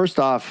 First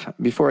off,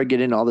 before I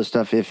get into all this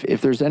stuff,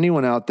 if there's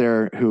anyone out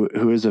there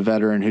who is a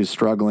veteran who's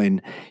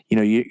struggling,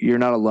 you're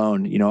not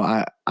alone.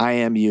 I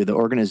am you. The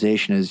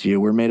organization is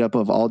you. We're made up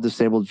of all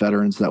disabled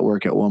veterans that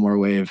work at One More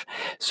Wave.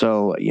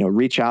 So,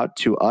 reach out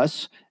to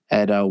us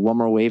at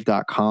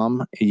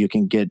onemorewave.com. You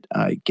can get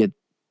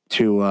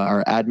to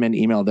our admin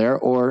email there,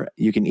 or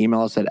you can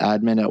email us at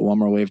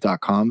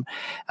admin@onemorewave.com.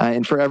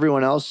 And for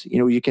everyone else,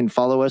 you can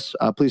follow us.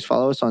 Please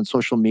follow us on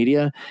social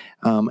media,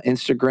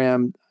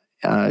 Instagram,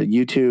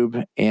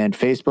 YouTube, and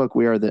Facebook.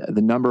 We are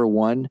the number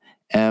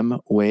 1M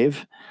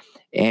Wave.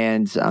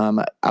 And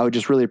I would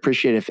just really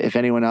appreciate if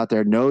anyone out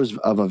there knows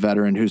of a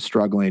veteran who's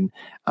struggling,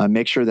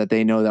 make sure that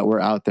they know that we're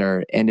out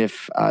there. And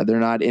if they're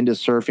not into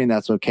surfing,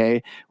 that's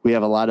okay. We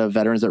have a lot of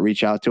veterans that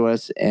reach out to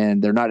us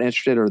and they're not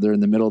interested, or they're in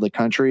the middle of the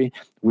country.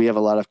 We have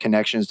a lot of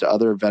connections to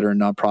other veteran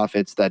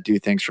nonprofits that do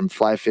things from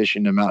fly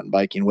fishing to mountain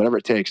biking, whatever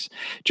it takes.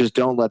 Just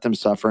don't let them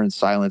suffer in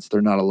silence.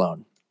 They're not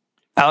alone.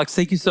 Alex,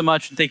 thank you so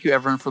much. And thank you,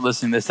 everyone, for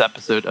listening to this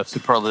episode of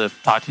Superlative.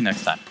 Talk to you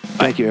next time. Bye.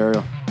 Thank you,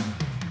 Ariel.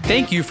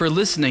 Thank you for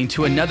listening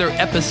to another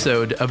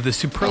episode of the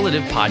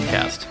Superlative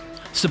Podcast.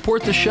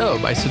 Support the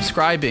show by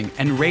subscribing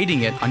and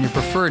rating it on your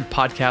preferred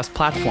podcast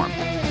platform.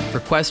 For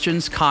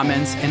questions,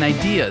 comments, and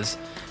ideas,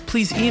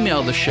 please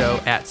email the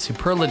show at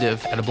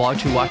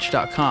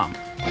superlative@ablog2watch.com.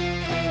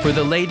 For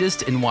the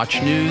latest in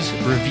watch news,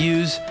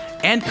 reviews,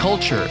 and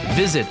culture,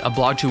 visit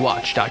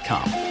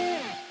ablog2watch.com.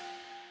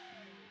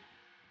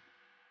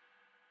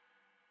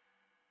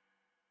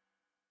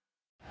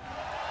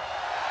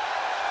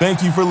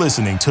 Thank you for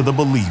listening to the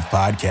Believe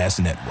Podcast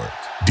Network.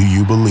 Do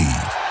you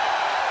believe?